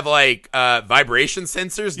suits have like vibration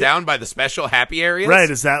sensors down by the special happy areas? Right,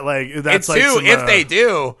 is that like that's and two, like some, if they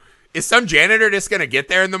do, is some janitor just gonna get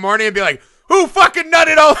there in the morning and be like, who fucking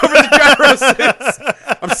nutted all over the gyro suits?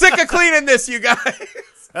 I'm sick of cleaning this, you guys.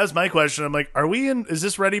 That's my question. I'm like, is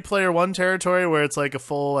this Ready Player One territory where it's like a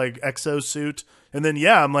full like exo suit? And then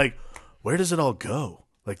I'm like, where does it all go?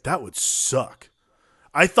 Like that would suck.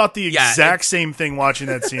 I thought the exact same thing watching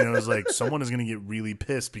that scene. I was like, someone is going to get really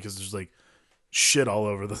pissed because there's like shit all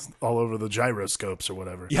over the gyroscopes or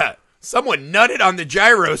whatever. Yeah, someone nutted on the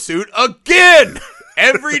gyro suit again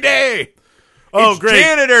every day. Oh, it's great.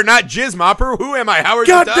 Janitor, not Jizz Mopper. Who am I, Howard?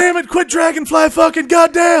 God damn it, quit Dragonfly fucking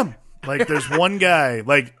goddamn. Like, there's one guy,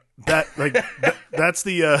 that's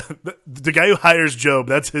the guy who hires Job.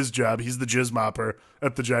 That's his job. He's the Jizz Mopper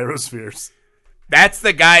at the gyrospheres. That's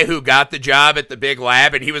the guy who got the job at the big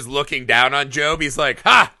lab, and he was looking down on Job. He's like,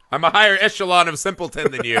 ha, I'm a higher echelon of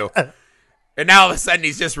simpleton than you. And now all of a sudden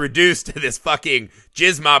he's just reduced to this fucking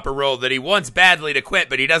Jizz Mopper role that he wants badly to quit,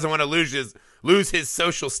 but he doesn't want to lose his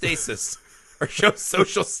social status or show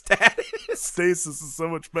social status. Stasis is so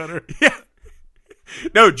much better. Yeah.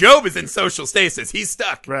 No, Job is in social stasis. He's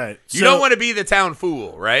stuck. Right. You don't want to be the town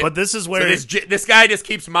fool, right? But this is where... So this guy just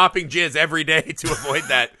keeps mopping jizz every day to avoid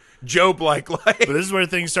that Job-like life. But this is where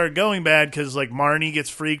things start going bad because, like, Marnie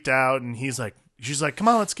gets freaked out and she's like, come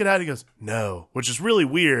on, let's get out. He goes, no, which is really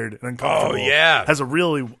weird and uncomfortable. Oh, yeah. Has a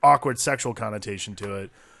really awkward sexual connotation to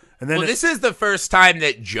it. And then this is the first time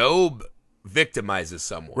that Job victimizes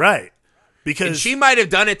someone. Right. Because and she might have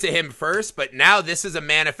done it to him first, but now this is a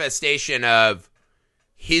manifestation of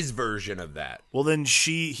his version of that. Well, then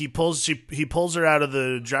he pulls her out of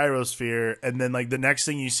the gyrosphere, and then like the next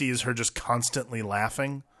thing you see is her just constantly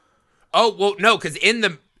laughing. Oh, well, no, because in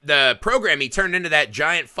the program, he turned into that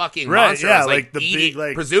giant fucking right, monster. Yeah, like the big,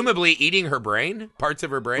 like presumably eating her brain, parts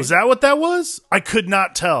of her brain. Was that what that was? I could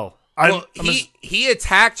not tell. He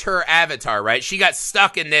attacked her avatar, right? She got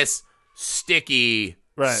stuck in this sticky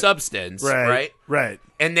substance, right? Right.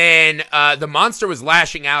 And then the monster was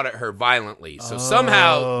lashing out at her violently. So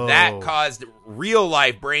somehow that caused real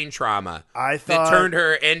life brain trauma that turned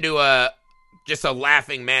her into just a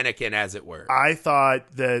laughing mannequin, as it were. I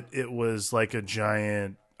thought that it was like a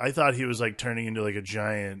giant. I thought he was like turning into like a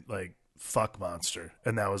giant like fuck monster,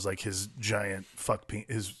 and that was like his giant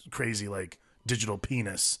his crazy like digital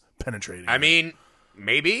penis penetrating. I mean,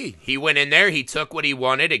 maybe he went in there, he took what he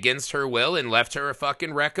wanted against her will, and left her a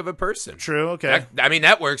fucking wreck of a person. True. Okay.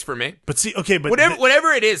 That works for me. But see, okay, but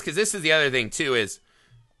whatever it is, because this is the other thing too, is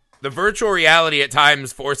the virtual reality at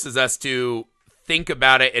times forces us to think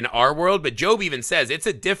about it in our world, but Job even says it's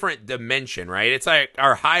a different dimension, right? It's like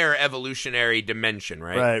our higher evolutionary dimension,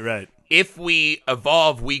 right? Right. If we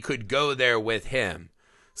evolve, we could go there with him.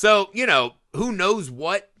 So, who knows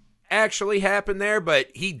what actually happened there, but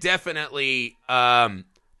he definitely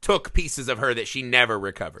took pieces of her that she never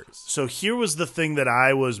recovers. So here was the thing that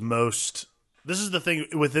I was most... This is the thing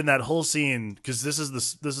within that whole scene, because this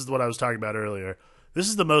is what I was talking about earlier. This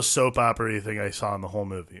is the most soap opera-y thing I saw in the whole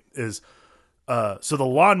movie, is... so the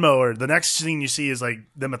lawnmower, the next scene you see is like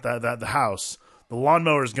them at the house. The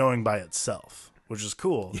lawnmower is going by itself, which is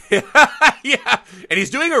cool. Yeah, and he's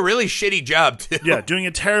doing a really shitty job too. Yeah, doing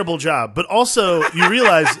a terrible job. But also, you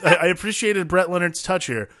realize I appreciated Brett Leonard's touch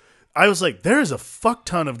here. I was like, there is a fuck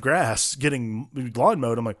ton of grass getting lawn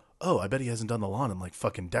mowed. I'm like, oh, I bet he hasn't done the lawn in like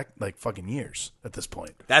fucking years at this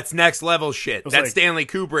point. That's next level shit. That's like, Stanley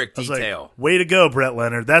Kubrick detail. Like, way to go, Brett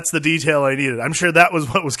Leonard. That's the detail I needed. I'm sure that was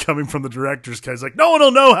what was coming from the director's cut. He's like, no one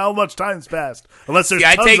will know how much time's passed unless there's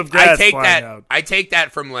tons of grass flying out. I take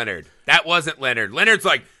that from Leonard. That wasn't Leonard. Leonard's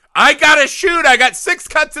like, I gotta shoot. I got 6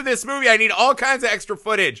 cuts in this movie. I need all kinds of extra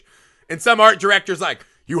footage. And some art director's like,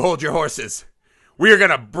 you hold your horses. We are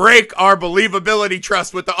going to break our believability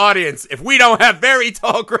trust with the audience if we don't have very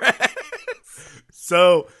tall grass.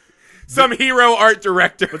 So, some hero art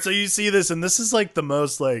director. But so you see this, and this is like the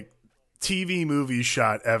most like TV movie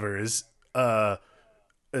shot ever. Is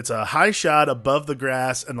it's a high shot above the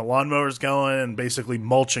grass, and the lawnmower's going and basically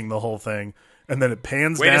mulching the whole thing, and then it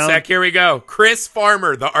pans down. Wait a sec, here we go. Chris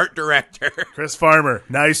Farmer, the art director. Chris Farmer,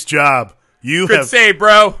 nice job. Good save,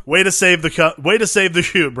 bro. Way to save the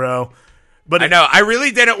shoot, bro. But I know. I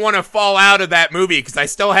really didn't want to fall out of that movie because I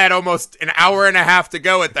still had almost an hour and a half to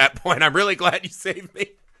go at that point. I'm really glad you saved me.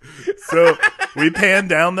 So we pan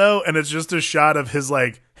down, though, and it's just a shot of his,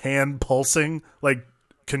 like, hand pulsing, like,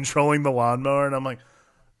 controlling the lawnmower. And I'm like,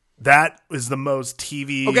 that is the most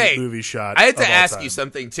TV movie shot. I had to ask you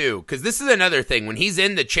something, too, because this is another thing. When he's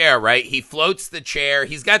in the chair, right, he floats the chair.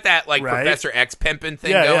 He's got that, like, right? Professor X pimping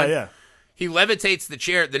thing going. Yeah. He levitates the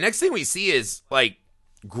chair. The next thing we see is, like,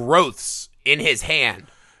 growths in his hand.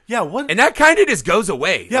 Yeah, what? And that kind of just goes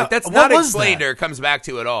away. Yeah, like, that's not explained or comes back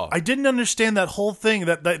to at all. I didn't understand that whole thing,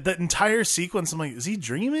 that entire sequence. I'm like, is he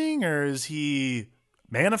dreaming or is he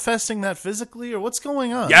manifesting that physically or what's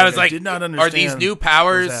going on? Yeah, I was like, I did not understand. Are these new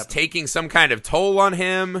powers taking some kind of toll on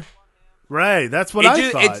him? Right, that's what I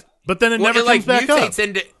thought. But then it never comes back up.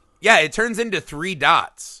 It turns into 3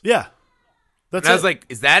 dots. Yeah. That's and I was like,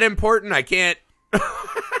 is that important? I can't.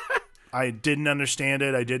 I didn't understand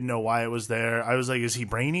it. I didn't know why it was there. I was like, is he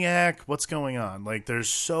Brainiac? What's going on? Like, there's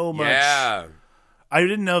so much. Yeah. I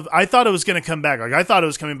didn't know. I thought it was going to come back. Like, I thought it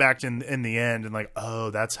was coming back in the end, and like, oh,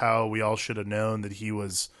 that's how we all should have known that he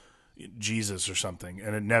was Jesus or something.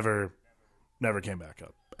 And it never came back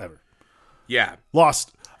up ever. Yeah.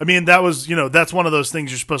 Lost. I mean, that was, that's one of those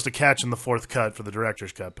things you're supposed to catch in the fourth cut for the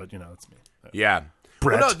director's cut, but it's me. Yeah.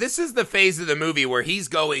 Brett. Well, no, this is the phase of the movie where he's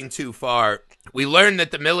going too far. We learn that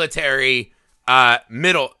the military, the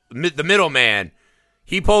middleman,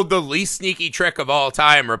 he pulled the least sneaky trick of all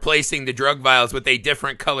time, replacing the drug vials with a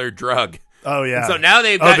different colored drug. Oh, yeah. And so now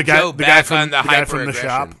they've got Joe back on the guy from the hyper-aggression.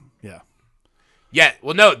 shop. Yeah. Yeah.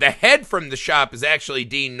 Well, no, the head from the shop is actually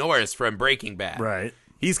Dean Norris from Breaking Bad. Right.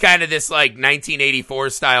 He's kind of this like 1984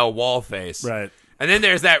 style wall face. Right. And then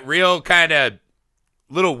there's that real kind of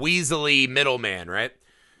little weaselly middleman, right?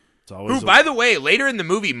 Who, by the way, later in the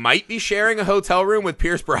movie might be sharing a hotel room with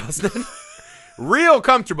Pierce Brosnan. Real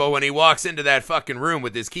comfortable when he walks into that fucking room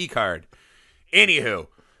with his key card. Anywho.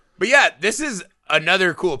 But yeah, this is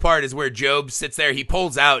another cool part is where Job sits there. He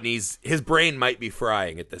pulls out and his brain might be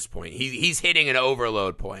frying at this point. He's hitting an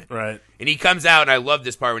overload point. Right. And he comes out, and I love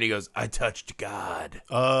this part when he goes, I touched God.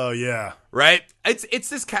 Oh, yeah. Right? It's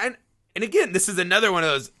this kind. And again, this is another one of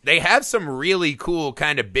those. They have some really cool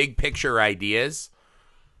kind of big picture ideas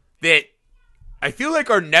that I feel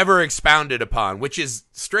like are never expounded upon, which is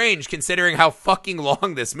strange considering how fucking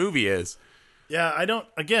long this movie is. Yeah,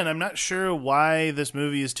 I'm not sure why this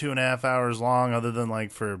movie is 2.5 hours long other than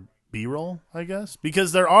like for B-roll, I guess.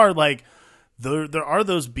 Because there are like, there are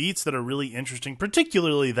those beats that are really interesting,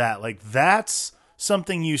 particularly that. Like, that's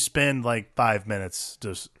something you spend like 5 minutes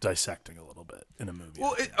just dissecting a little bit in a movie.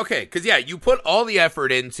 Well, okay, because yeah, you put all the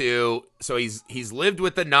effort into, so he's lived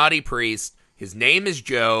with the naughty priest. His name is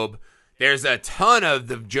Job. There's a ton of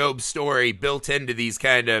the Job story built into these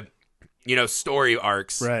kind of, story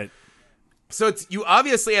arcs. Right. So you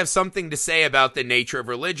obviously have something to say about the nature of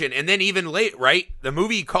religion. And then even late, right? The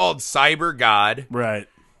movie called Cyber God. Right.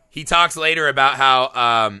 He talks later about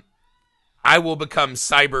how I will become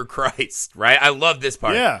Cyber Christ, right? I love this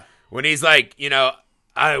part. Yeah. When he's like,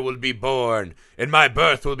 I will be born, and my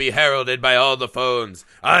birth will be heralded by all the phones.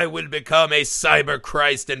 I will become a Cyber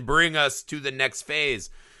Christ and bring us to the next phase.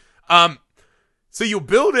 So you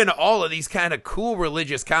build in all of these kind of cool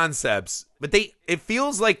religious concepts, but it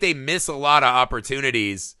feels like they miss a lot of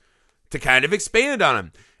opportunities to kind of expand on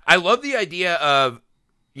them. I love the idea of,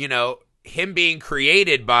 him being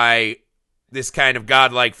created by this kind of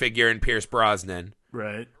godlike figure in Pierce Brosnan.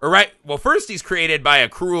 Right. Well, first he's created by a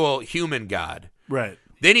cruel human god. Right.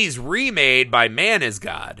 Then he's remade by man as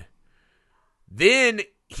God. Then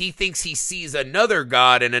he thinks he sees another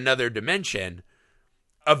god in another dimension,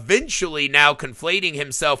 eventually now conflating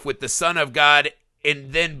himself with the Son of God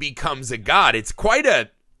and then becomes a god. It's quite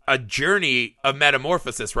a journey of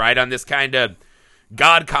metamorphosis, right, on this kind of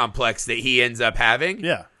god complex that he ends up having.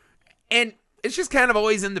 Yeah. And it's just kind of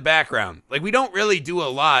always in the background. Like, we don't really do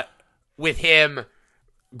a lot with him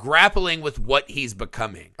grappling with what he's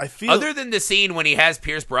becoming. I feel, other than the scene when he has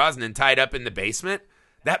Pierce Brosnan tied up in the basement,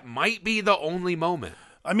 that might be the only moment.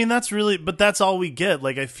 I mean, but that's all we get.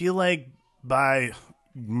 Like, I feel like by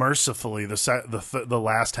mercifully the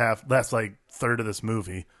last half, that's like third of this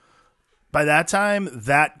movie, by that time,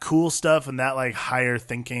 that cool stuff and that like higher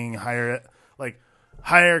thinking,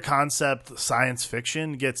 higher concept science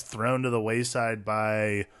fiction gets thrown to the wayside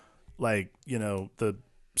by like, the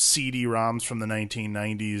CD-ROMs from the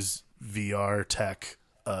 1990s VR tech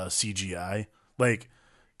CGI. Like,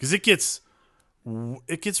 because it gets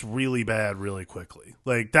really bad really quickly.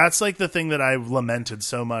 Like, that's like the thing that I lamented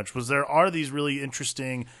so much was there are these really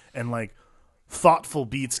interesting and like thoughtful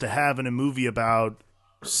beats to have in a movie about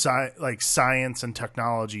science and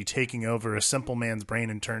technology taking over a simple man's brain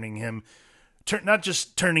and turning him not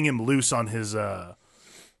just turning him loose on his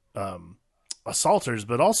assaulters,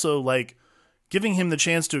 but also like giving him the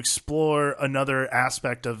chance to explore another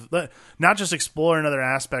aspect of, not just explore another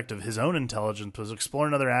aspect of his own intelligence, but explore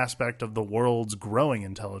another aspect of the world's growing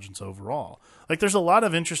intelligence overall. Like, there's a lot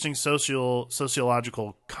of interesting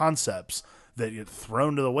sociological concepts that get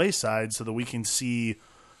thrown to the wayside so that we can see,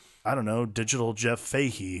 I don't know, digital Jeff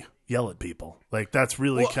Fahey yell at people. Like, that's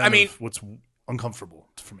really of what's uncomfortable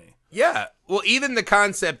for me. Yeah. Well, even the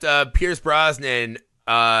concept of Pierce Brosnan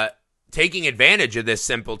taking advantage of this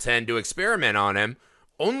simpleton to experiment on him,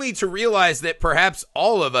 only to realize that perhaps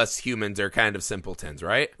all of us humans are kind of simpletons,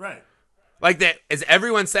 right? Right. Like that, as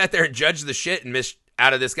everyone sat there and judged the shit and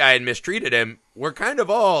out of this guy and mistreated him, we're kind of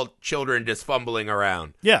all children just fumbling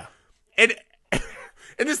around. Yeah. And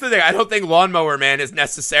And this is the thing. I don't think Lawnmower Man is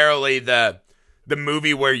necessarily the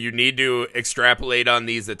movie where you need to extrapolate on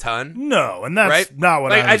these a ton. No, and that's right? not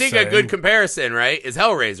what I was think saying. a good comparison, right, is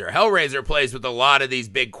Hellraiser. Hellraiser plays with a lot of these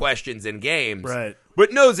big questions in games, Right.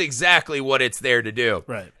 but knows exactly what it's there to do.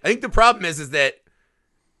 Right. I think the problem is that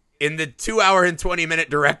in the 2 hour and 20-minute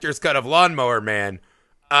director's cut of Lawnmower Man,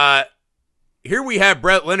 here we have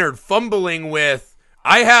Brett Leonard fumbling with,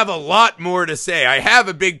 I have a lot more to say. I have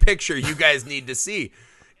a big picture you guys need to see.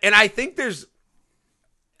 And I think there's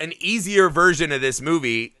an easier version of this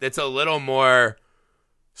movie that's a little more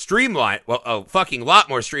streamlined. Well, a fucking lot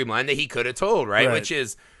more streamlined that he could have told, right? Which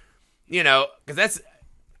is, because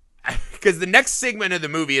the next segment of the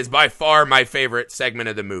movie is by far my favorite segment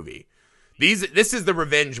of the movie. This is the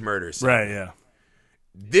revenge murder scene. Right, yeah.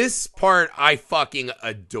 This part I fucking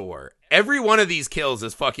adore. Every one of these kills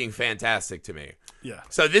is fucking fantastic to me. Yeah.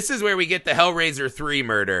 So this is where we get the Hellraiser 3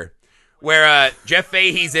 murder, where Jeff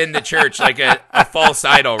Fahey's in the church like a false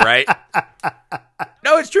idol, right?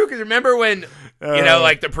 No, it's true, because remember when,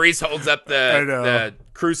 like the priest holds up the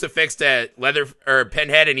crucifix to Leather or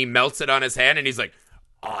Pinhead and he melts it on his hand and he's like,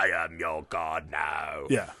 I am your god now.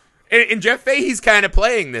 Yeah. And Jeff Fahey's kind of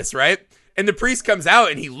playing this, right? And the priest comes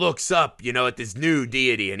out and he looks up, at this new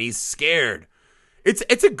deity and he's scared.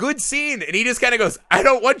 It's a good scene. And he just kind of goes, I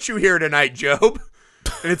don't want you here tonight, Job.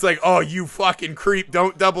 And it's like, oh, you fucking creep.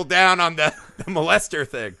 Don't double down on the molester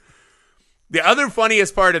thing. The other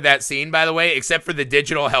funniest part of that scene, by the way, except for the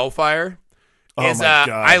digital hellfire, is God.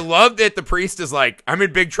 I love that the priest is like, I'm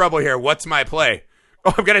in big trouble here. What's my play?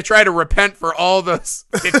 Oh, I'm going to try to repent for all those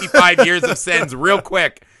 55 years of sins real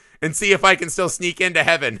quick and see if I can still sneak into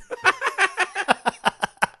heaven.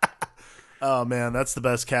 Oh, man, that's the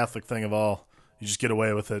best Catholic thing of all. You just get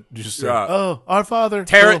away with it. You just say, Yeah. oh, our Father.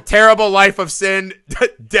 Terrible life of sin,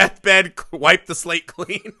 deathbed, wipe the slate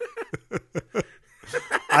clean.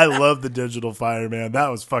 I love the digital fire, man. That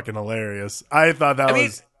was fucking hilarious. I thought that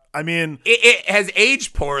was... I mean... It has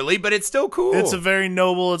aged poorly, but it's still cool. It's a very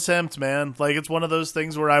noble attempt, man. Like, it's one of those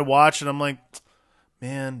things where I watch and I'm like,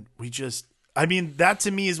 man, we just... I mean, that to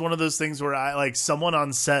me is one of those things where someone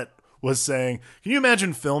on set was saying, can you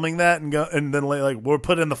imagine filming that and then we'll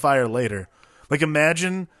put it in the fire later? Like,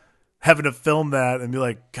 imagine having to film that and be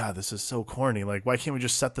like, God, this is so corny. Like, why can't we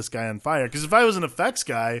just set this guy on fire? Because if I was an effects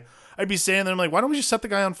guy, I'd be standing there, I'm like, why don't we just set the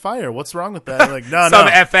guy on fire? What's wrong with that? Like, no. Some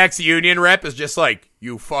FX union rep is just like,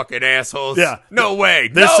 you fucking assholes. Yeah. No way.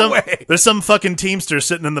 Way. There's some fucking Teamster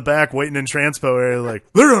sitting in the back waiting in transpo area like,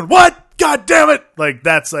 they're doing what? God damn it.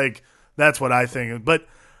 That's what I think. But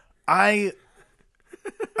I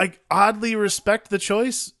oddly respect the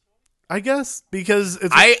choice, I guess, because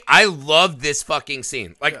it's... I love this fucking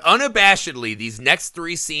scene. Unabashedly, these next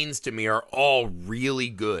 3 scenes to me are all really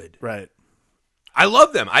good. Right. I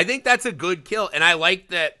love them. I think that's a good kill. And I like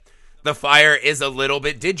that the fire is a little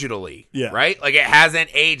bit digitally. Yeah. Right? Like, it hasn't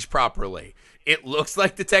aged properly. It looks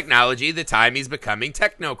like the technology the time he's becoming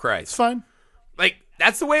Technochrist. It's fine. Like,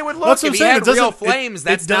 that's the way it would look. That's if what he I'm had saying. real flames,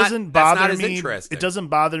 that's not as interesting. It doesn't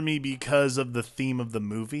bother me because of the theme of the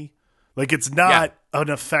movie. Like, it's not an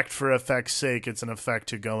effect for effect's sake. It's an effect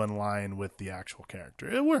to go in line with the actual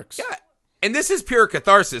character. It works. Yeah. And this is pure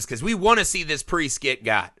catharsis because we want to see this priest get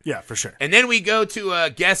got. Yeah, for sure. And then we go to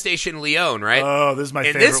Gas Station Leon, right? Oh, this is my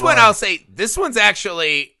favorite And this one, line. I'll say, this one's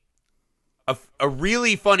actually a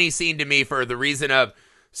really funny scene to me for the reason of,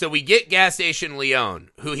 so we get Gas Station Leon,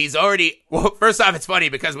 who he's already, well, first off, it's funny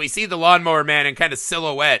because we see the Lawnmower Man in kind of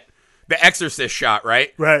silhouette, the Exorcist shot,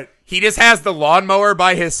 right? Right. He just has the lawnmower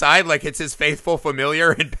by his side like it's his faithful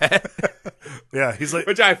familiar and pet. Yeah, he's like...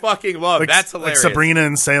 Which I fucking love. That's hilarious. Like Sabrina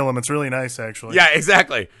in Salem. It's really nice, actually. Yeah,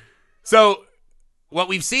 exactly. So what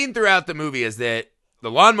we've seen throughout the movie is that the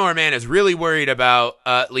Lawnmower Man is really worried about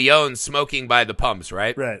Leon smoking by the pumps,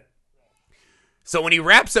 right? Right. So when he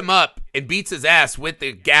wraps him up and beats his ass with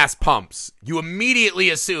the gas pumps, you immediately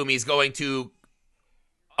assume he's going to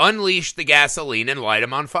unleash the gasoline and light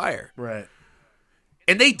him on fire. Right.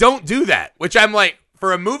 And they don't do that, which I'm like,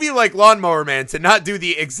 for a movie like Lawnmower Man to not do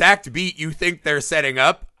the exact beat you think they're setting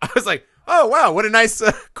up, I was like, oh, wow, what a nice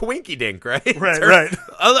coinky dink, right? Right.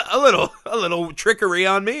 A little trickery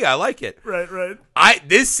on me. I like it. Right.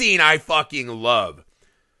 This scene I fucking love.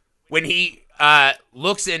 When he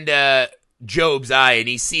looks into Job's eye and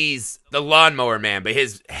he sees the Lawnmower Man, but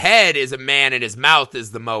his head is a man and his mouth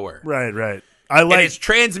is the mower. Right. And it's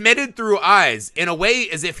transmitted through eyes in a way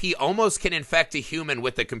as if he almost can infect a human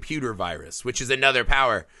with a computer virus, which is another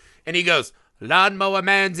power. And he goes, Lawnmower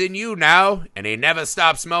Man's in you now, and he never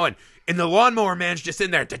stops mowing. And the Lawnmower Man's just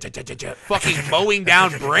in there, fucking mowing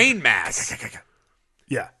down brain mass.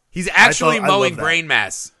 Yeah. He's actually I mowing love that. brain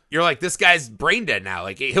mass. you're like, this guy's brain dead now.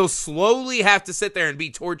 Like, he'll slowly have to sit there and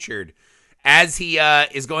be tortured as he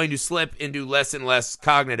is going to slip into less and less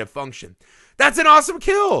cognitive function. That's an awesome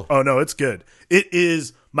kill. Oh, no, it's good. It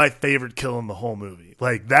is my favorite kill in the whole movie.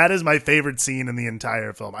 Like, that is my favorite scene in the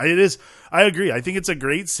entire film. It is. I agree. I think it's a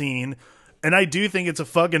great scene, and I do think it's a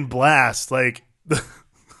fucking blast. Like,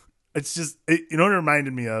 it's just, you know what it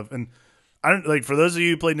reminded me of? And I don't, like, for those of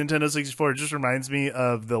you who played Nintendo 64, it just reminds me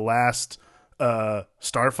of the last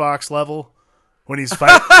Star Fox level when he's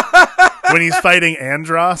fighting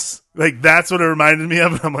Andross. Like, that's what it reminded me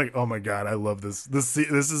of. And I'm like, oh my god, I love this. This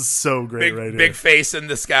is so great right here. Big face in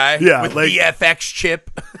the sky. Yeah, with like, VFX chip.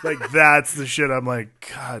 Like, that's the shit. I'm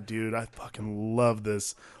like, god, dude, I fucking love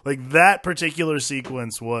this. Like, that particular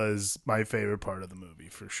sequence was my favorite part of the movie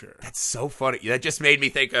for sure. That's so funny. That just made me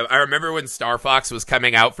think of, I remember when Star Fox was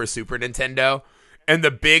coming out for Super Nintendo, and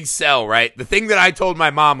the big sell, right? The thing that I told my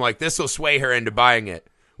mom, like, this will sway her into buying it,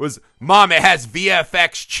 was, Mom, it has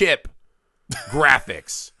VFX chip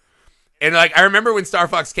graphics. And, like, I remember when Star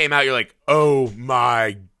Fox came out, you're like, oh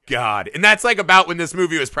my god. And that's, like, about when this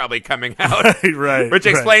movie was probably coming out. Right. Which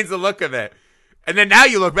explains the look of it. And then now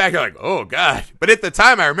you look back, you're like, oh god. But at the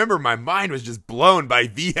time, I remember my mind was just blown by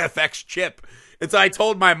VFX chip. And so I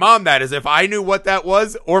told my mom that as if I knew what that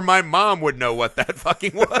was, or my mom would know what that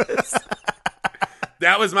fucking was.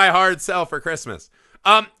 That was my hard sell for Christmas.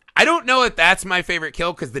 I don't know if that's my favorite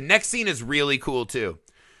kill, because the next scene is really cool too.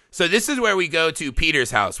 So this is where we go to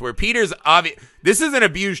Peter's house, where Peter's this is an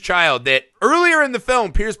abused child that earlier in the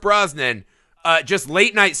film, Pierce Brosnan, just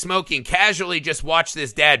late night smoking, casually just watched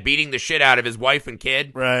this dad beating the shit out of his wife and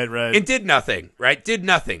kid. Right. And did nothing, right? Did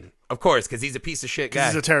nothing, of course, because he's a piece of shit guy.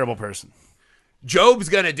 He's a terrible person. Job's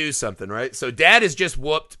going to do something, right? So dad has just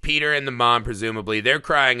whooped Peter and the mom, presumably. They're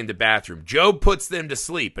crying in the bathroom. Job puts them to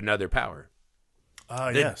sleep, another power.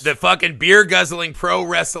 Yes. The fucking beer-guzzling pro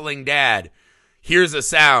wrestling dad hears a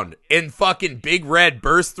sound, and fucking Big Red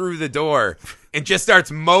bursts through the door and just starts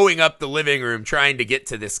mowing up the living room trying to get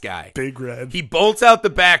to this guy. Big Red. He bolts out the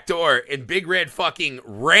back door, and Big Red fucking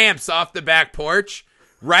ramps off the back porch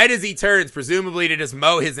right as he turns, presumably to just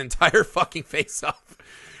mow his entire fucking face off.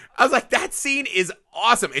 I was like, that scene is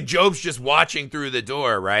awesome. And Job's just watching through the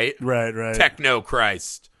door, right? Right. Techno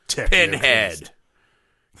Christ. Techno Pinhead. Christ.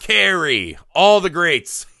 Carrie. All the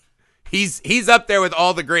greats. He's up there with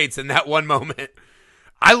all the greats in that one moment.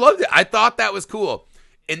 I loved it. I thought that was cool.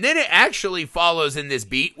 And then it actually follows in this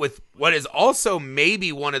beat with what is also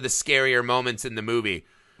maybe one of the scarier moments in the movie,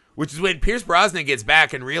 which is when Pierce Brosnan gets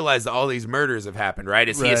back and realizes all these murders have happened, right?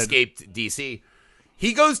 As he escaped D.C.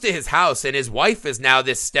 He goes to his house, and his wife is now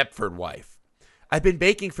this Stepford wife. I've been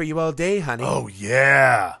baking for you all day, honey. Oh,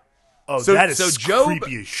 yeah. Oh, So- that is so Job-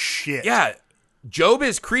 creepy as shit. Yeah. Job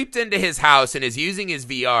has creeped into his house and is using his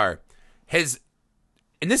VR.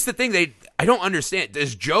 And this is the thing I don't understand.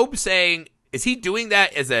 Is Job saying, is he doing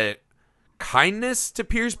that as a kindness to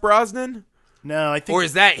Pierce Brosnan? No, I think... Or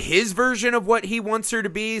is that his version of what he wants her to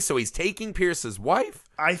be? So he's taking Pierce's wife?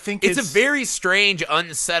 I think It's a very strange,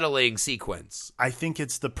 unsettling sequence. I think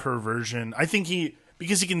it's the perversion. I think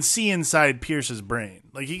because he can see inside Pierce's brain.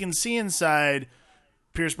 Like, he can see inside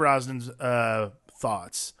Pierce Brosnan's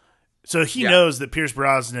thoughts. So he knows that Pierce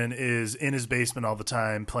Brosnan is in his basement all the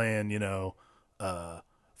time playing,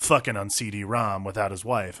 fucking on CD-ROM without his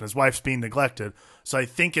wife. And his wife's being neglected. So I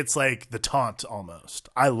think it's like the taunt almost.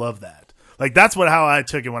 I love that. Like, that's how I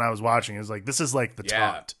took it when I was watching. It was like, this is like the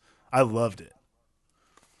taunt. I loved it.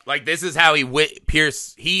 Like, this is how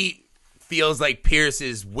Pierce feels like Pierce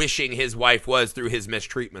is wishing his wife was through his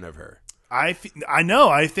mistreatment of her. I know.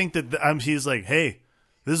 I think that he's like, hey,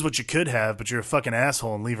 this is what you could have, but you're a fucking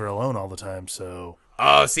asshole and leave her alone all the time, so...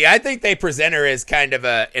 Oh, see, I think they present her as kind of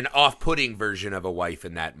an off-putting version of a wife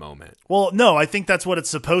in that moment. Well, no, I think that's what it's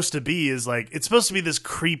supposed to be, is like, it's supposed to be this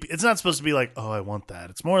creepy... It's not supposed to be like, oh, I want that.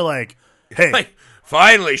 It's more like, hey... Like,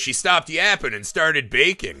 finally, she stopped yapping and started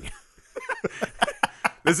baking.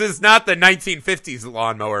 This is not the 1950s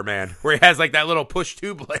Lawnmower Man, where he has like that little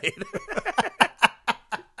push-to blade.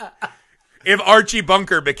 If Archie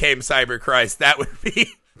Bunker became Cyber Christ, that would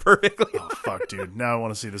be perfectly. Oh, fuck, dude. Now I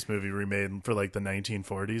want to see this movie remade for like the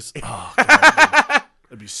 1940s. Oh, God.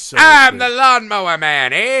 That'd be so I'm good. the Lawnmower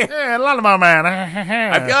Man, eh? Yeah, Lawnmower Man.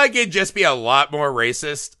 I feel like it'd just be a lot more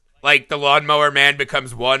racist. Like the Lawnmower Man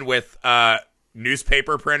becomes one with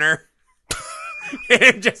newspaper printer.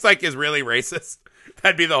 And just like is really racist.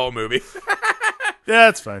 That'd be the whole movie. Yeah,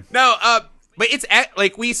 that's fine. No, but it's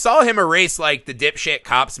like we saw him erase like the dipshit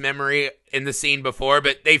cops memory in the scene before,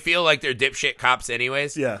 but they feel like they're dipshit cops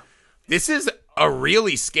anyways. Yeah. This is a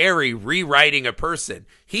really scary rewriting a person.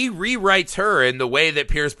 He rewrites her in the way that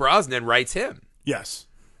Pierce Brosnan writes him. Yes.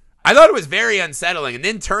 I thought it was very unsettling. And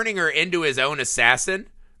then turning her into his own assassin,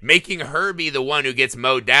 making her be the one who gets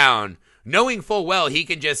mowed down, knowing full well he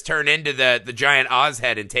can just turn into the giant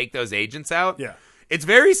Ozhead and take those agents out. Yeah. It's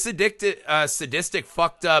very sadistic,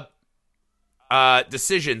 fucked up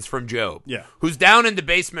decisions from Job. Yeah. Who's down in the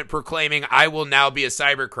basement proclaiming, I will now be a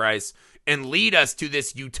cyberchrist and lead us to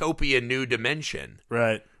this utopian new dimension.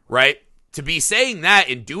 Right. Right? To be saying that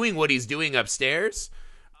and doing what he's doing upstairs,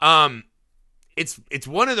 it's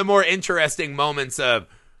one of the more interesting moments of,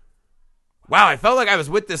 wow, I felt like I was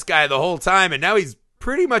with this guy the whole time, and now he's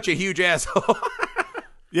pretty much a huge asshole.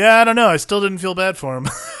 Yeah, I don't know. I still didn't feel bad for him.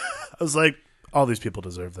 I was like, all these people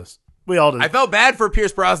deserve this. We all did. I felt bad for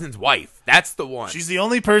Pierce Brosnan's wife. That's the one. She's the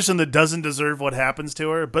only person that doesn't deserve what happens to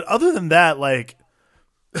her. But other than that, like,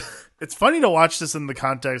 it's funny to watch this in the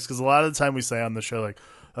context because a lot of the time we say on the show, like,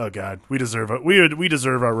 oh God, we deserve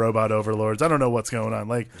our robot overlords. I don't know what's going on.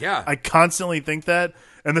 Like, yeah. I constantly think that.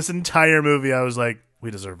 And this entire movie, I was like,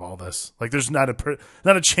 we deserve all this. Like, there's not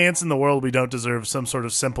a chance in the world we don't deserve some sort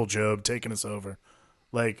of simple Job taking us over.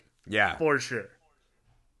 Like, yeah, for sure.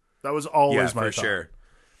 That was always my for thought. sure.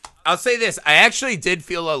 I'll say this. I actually did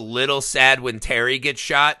feel a little sad when Terry gets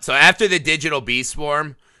shot. So after the digital bee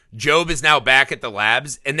swarm, Job is now back at the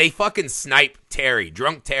labs, and they fucking snipe Terry,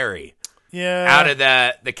 drunk Terry, out of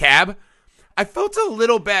the cab. I felt a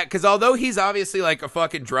little bad, because although he's obviously like a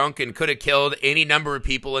fucking drunk and could have killed any number of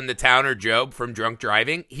people in the town or Job from drunk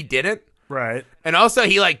driving, he didn't. Right. And also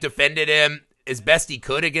he like defended him as best he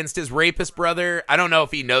could against his rapist brother. I don't know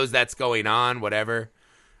if he knows that's going on, whatever.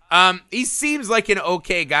 He seems like an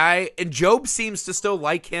okay guy, and Job seems to still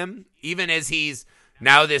like him, even as he's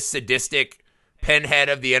now this sadistic pinhead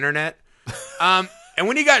of the internet. And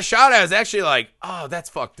when he got shot, I was actually like, oh, that's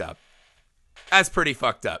fucked up. That's pretty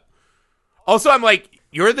fucked up. Also, I'm like,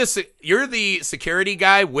 you're the security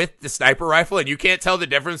guy with the sniper rifle, and you can't tell the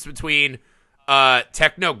difference between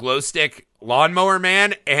techno glow stick lawnmower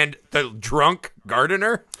man and the drunk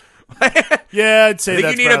gardener. Yeah, I'd say I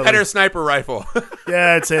think you need a better sniper rifle.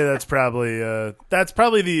 Yeah, I'd say that's probably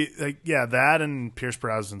that and Pierce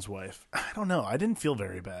Brosnan's wife. I don't know. I didn't feel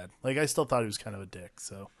very bad. Like, I still thought he was kind of a dick,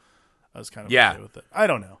 so I was kind of okay with it. I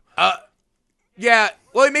don't know. Yeah,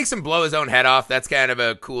 well, he makes him blow his own head off. That's kind of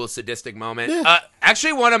a cool sadistic moment. Yeah.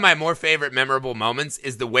 Actually, one of my more favorite memorable moments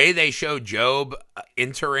is the way they show Job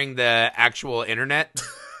entering the actual internet.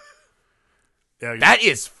 Yeah, that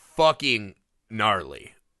is fucking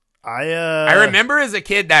gnarly. I remember as a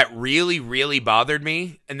kid that really, really bothered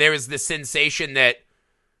me, and there was this sensation that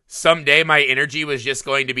someday my energy was just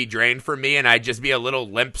going to be drained from me, and I'd just be a little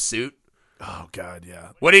limp suit. Oh God, yeah.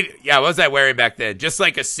 What was I wearing back then? Just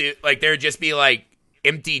like a suit, like there would just be like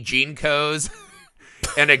empty jean coats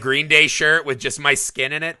and a Green Day shirt with just my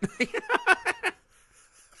skin in it.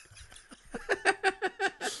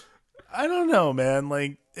 I don't know, man.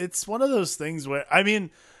 Like, it's one of those things where, I mean,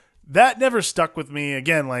 that never stuck with me.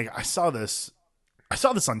 Again, like, I saw this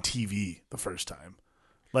on TV the first time.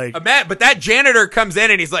 Like, but that janitor comes in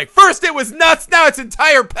and he's like, first it was nuts, now it's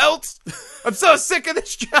entire pelts. I'm so sick of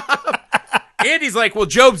this job. And he's like, well,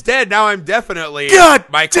 Job's dead. Now I'm definitely God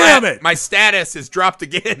damn it. My status is dropped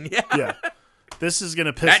again. Yeah. This is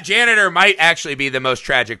gonna piss. That janitor might actually be the most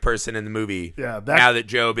tragic person in the movie. Yeah. Now that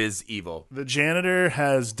Job is evil. The janitor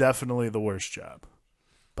has definitely the worst job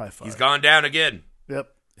by far. He's gone down again.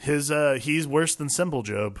 Yep. He's worse than Simple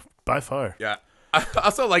Job by far. Yeah. I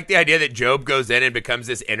also like the idea that Job goes in and becomes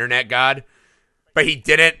this internet god, but he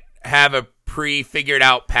didn't have a pre-figured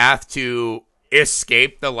out path to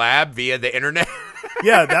escape the lab via the internet.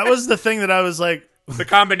 Yeah, that was the thing that I was like, the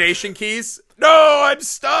combination keys. No, I'm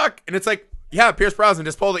stuck. And it's like, yeah, Pierce Brosnan,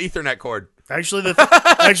 just pull the Ethernet cord. Actually,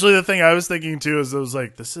 the thing I was thinking too is I was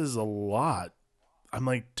like, this is a lot. I'm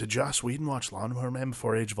like, did Joss Whedon watch Lawnmower Man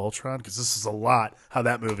before Age of Ultron? Because this is a lot how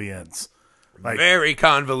that movie ends. Like, very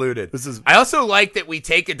convoluted. I also like that we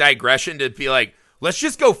take a digression to be like, let's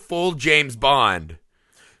just go full James Bond.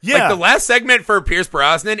 Yeah. Like the last segment for Pierce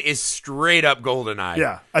Brosnan is straight up GoldenEye.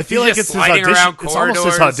 Yeah. I feel like it's his audition. It's almost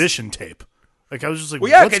his audition tape. Like, I was just like,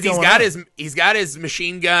 well, yeah, because he's got his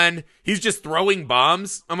machine gun. He's just throwing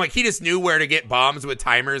bombs. I'm like, he just knew where to get bombs with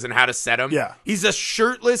timers and how to set them. Yeah. He's a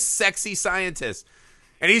shirtless, sexy scientist.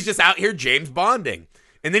 And he's just out here James Bonding.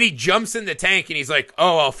 And then he jumps in the tank and he's like,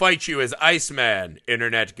 oh, I'll fight you as Iceman,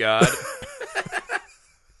 internet god.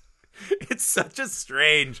 It's such a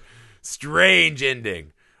strange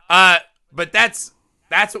ending. But that's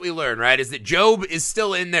what we learn, right? Is that Job is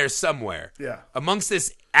still in there somewhere. Yeah. Amongst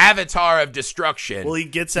this avatar of destruction. Well,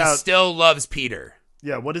 he still loves Peter.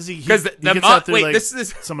 Yeah, what is he? Because he gets out through, wait, like, this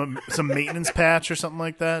is some maintenance patch or something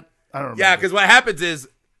like that. I don't remember. Yeah, because what happens is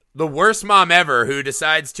the worst mom ever who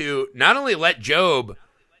decides to not only let Job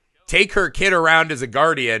take her kid around as a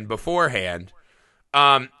guardian beforehand,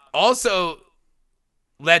 also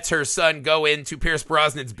lets her son go into Pierce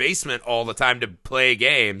Brosnan's basement all the time to play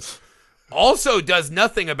games, also does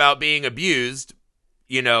nothing about being abused,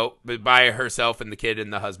 by herself and the kid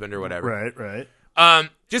and the husband or whatever. Right.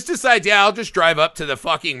 Just decides, I'll just drive up to the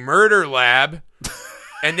fucking murder lab.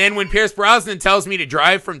 And then when Pierce Brosnan tells me to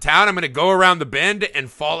drive from town, I'm going to go around the bend and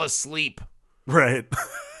fall asleep. Right.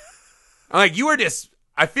 I'm like, you are just,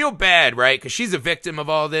 I feel bad, right? Because she's a victim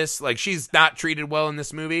of all this. Like, she's not treated well in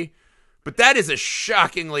this movie. But that is a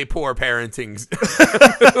shockingly poor parenting.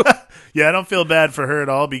 Yeah, I don't feel bad for her at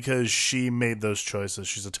all because she made those choices.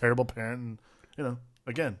 She's a terrible parent. And,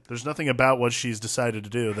 again, there's nothing about what she's decided to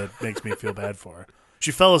do that makes me feel bad for her.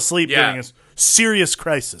 She fell asleep during a serious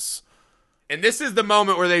crisis. And this is the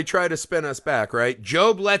moment where they try to spin us back, right?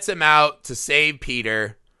 Job lets him out to save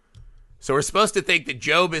Peter. So we're supposed to think that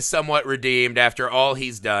Job is somewhat redeemed after all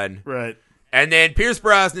he's done. Right. And then Pierce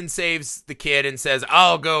Brosnan saves the kid and says,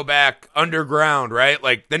 I'll go back underground, right?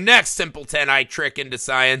 Like, the next simpleton I trick into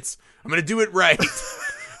science, I'm going to do it right.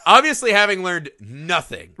 Obviously having learned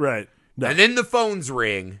nothing. Right. No. And then the phones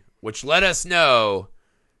ring, which let us know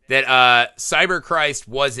that Cyber Christ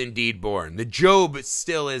was indeed born. The Job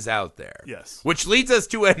still is out there. Yes. Which leads us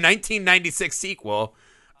to a 1996 sequel,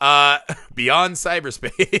 Beyond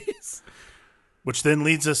Cyberspace. Which then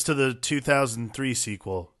leads us to the 2003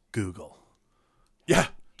 sequel, Google. Yeah,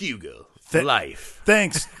 Google. Life.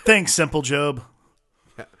 Thanks, Simple Job.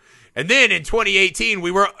 And then in 2016,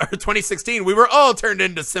 we were all turned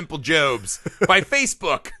into Simple Jobs by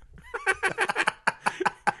Facebook.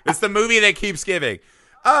 It's the movie that keeps giving.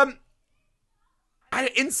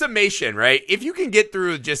 In summation, right? If you can get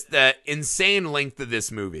through just the insane length of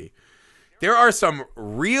this movie, there are some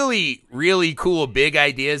really, really cool big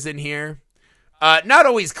ideas in here. Not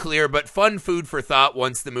always clear, but fun food for thought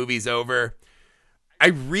once the movie's over. I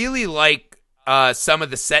really like some of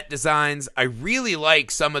the set designs. I really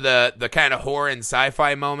like some of the kind of horror and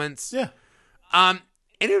sci-fi moments. Yeah. And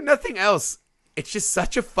if nothing else, it's just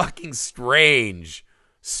such a fucking strange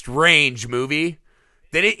movie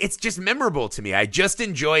that it's just memorable to me. I just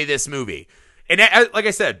enjoy this movie. And like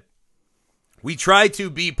I said, we try to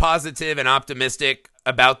be positive and optimistic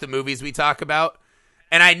about the movies we talk about.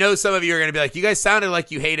 And I know some of you are going to be like, you guys sounded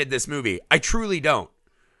like you hated this movie. I truly don't.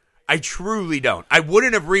 I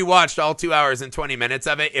wouldn't have rewatched all 2 hours and 20 minutes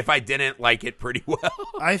of it if I didn't like it pretty well.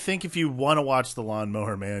 I think if you want to watch The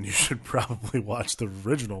Lawnmower Man, you should probably watch the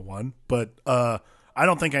original one. But I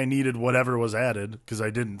don't think I needed whatever was added because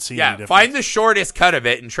I didn't see any difference. Find the shortest cut of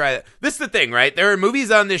it and try that. This is the thing, right? There are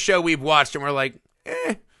movies on this show we've watched and we're like,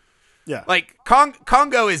 eh. Yeah. Like,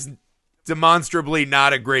 Congo is demonstrably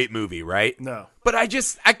not a great movie, right? No. But I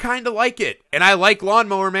kind of like it. And I like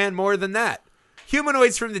Lawnmower Man more than that.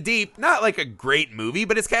 Humanoids from the Deep, not like a great movie,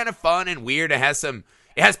 but it's kind of fun and weird. It has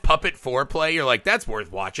puppet foreplay. You're like, that's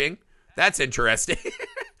worth watching. That's interesting.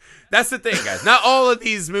 That's the thing, guys. Not all of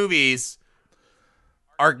these movies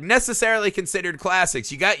are necessarily considered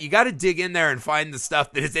classics. You got to dig in there and find the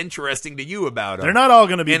stuff that is interesting to you about them. They're not all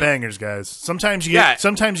going to be bangers, guys. Sometimes you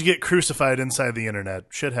get crucified inside the internet.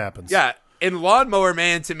 Shit happens. Yeah, and Lawnmower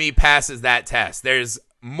Man to me passes that test. There's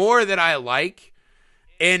more that I like.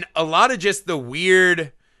 And a lot of just the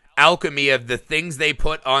weird alchemy of the things they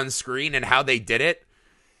put on screen and how they did it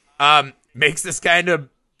makes this kind of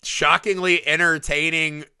shockingly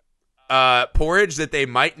entertaining porridge that they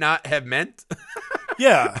might not have meant.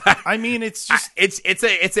 Yeah, I mean, it's just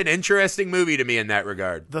it's an interesting movie to me in that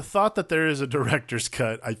regard. The thought that there is a director's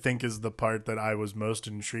cut, I think, is the part that I was most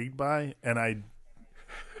intrigued by, and I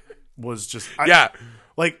was just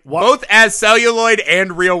both as celluloid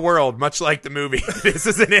and real world, much like the movie. This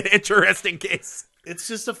is an interesting case. It's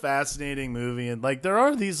just a fascinating movie, and like there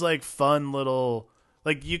are these like fun little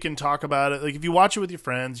you can talk about it. Like if you watch it with your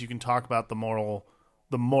friends, you can talk about the more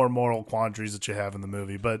moral quandaries that you have in the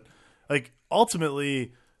movie. But like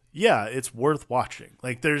ultimately, yeah, it's worth watching.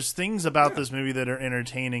 Like there's things about this movie that are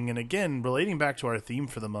entertaining, and again, relating back to our theme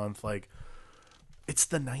for the month, like. It's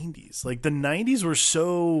the 90s. Like the 90s were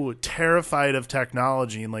so terrified of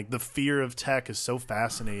technology, and like the fear of tech is so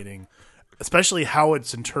fascinating, especially how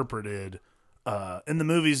it's interpreted in the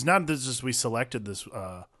movies. Not just we selected this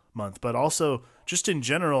month, but also just in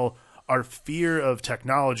general, our fear of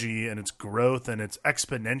technology and its growth and its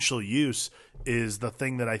exponential use is the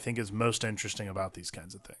thing that I think is most interesting about these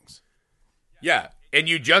kinds of things. Yeah. And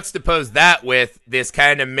you juxtapose that with this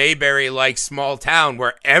kind of Mayberry-like small town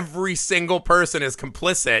where every single person is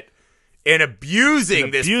complicit in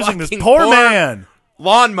abusing this poor man,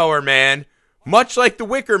 Lawnmower Man, much like the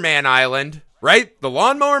Wicker Man Island, right? The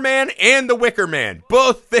Lawnmower Man and the Wicker Man,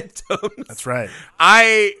 both victims. That's right.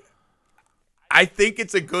 I think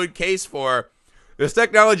it's a good case for this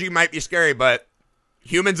technology might be scary, but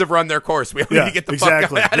humans have run their course. We need to get the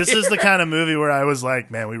fuck out of This here. is the kind of movie where I was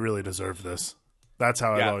like, man, we really deserve this. That's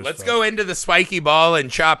how I always let's felt. go into the spiky ball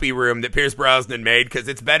and choppy room that Pierce Brosnan made because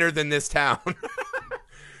it's better than this town.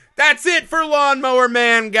 That's it for Lawnmower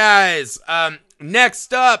Man, guys.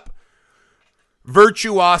 Next up,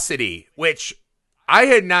 Virtuosity, which I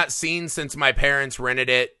had not seen since my parents rented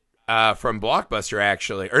it from Blockbuster,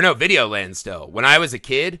 actually. Or no, Videoland still. When I was a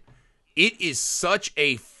kid, it is such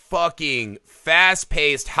a fucking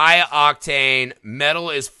fast-paced, high-octane,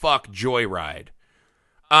 metal as fuck joyride.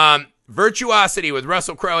 Virtuosity with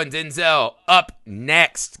Russell Crowe and Denzel up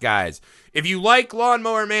next, guys. If you like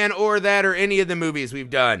Lawnmower Man or that or any of the movies we've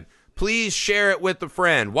done, please share it with a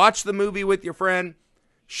friend. Watch the movie with your friend.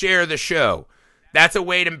 Share the show. That's a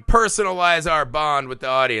way to personalize our bond with the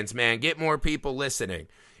audience, man. Get more people listening.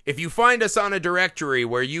 If you find us on a directory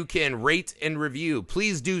where you can rate and review,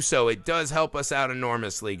 please do so. It does help us out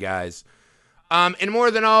enormously, guys. And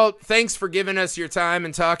more than all, thanks for giving us your time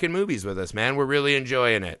and talking movies with us, man. We're really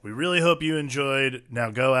enjoying it. We really hope you enjoyed. Now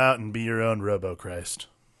go out and be your own Robo-Christ.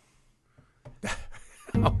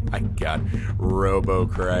 Oh, my God.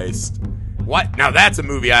 Robo-Christ. What? Now that's a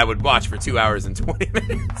movie I would watch for 2 hours and 20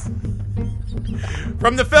 minutes.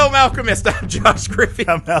 From the Film Alchemist, I'm Josh Griffey.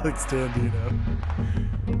 I'm Alex Tandino.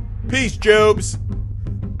 Peace, Jobs.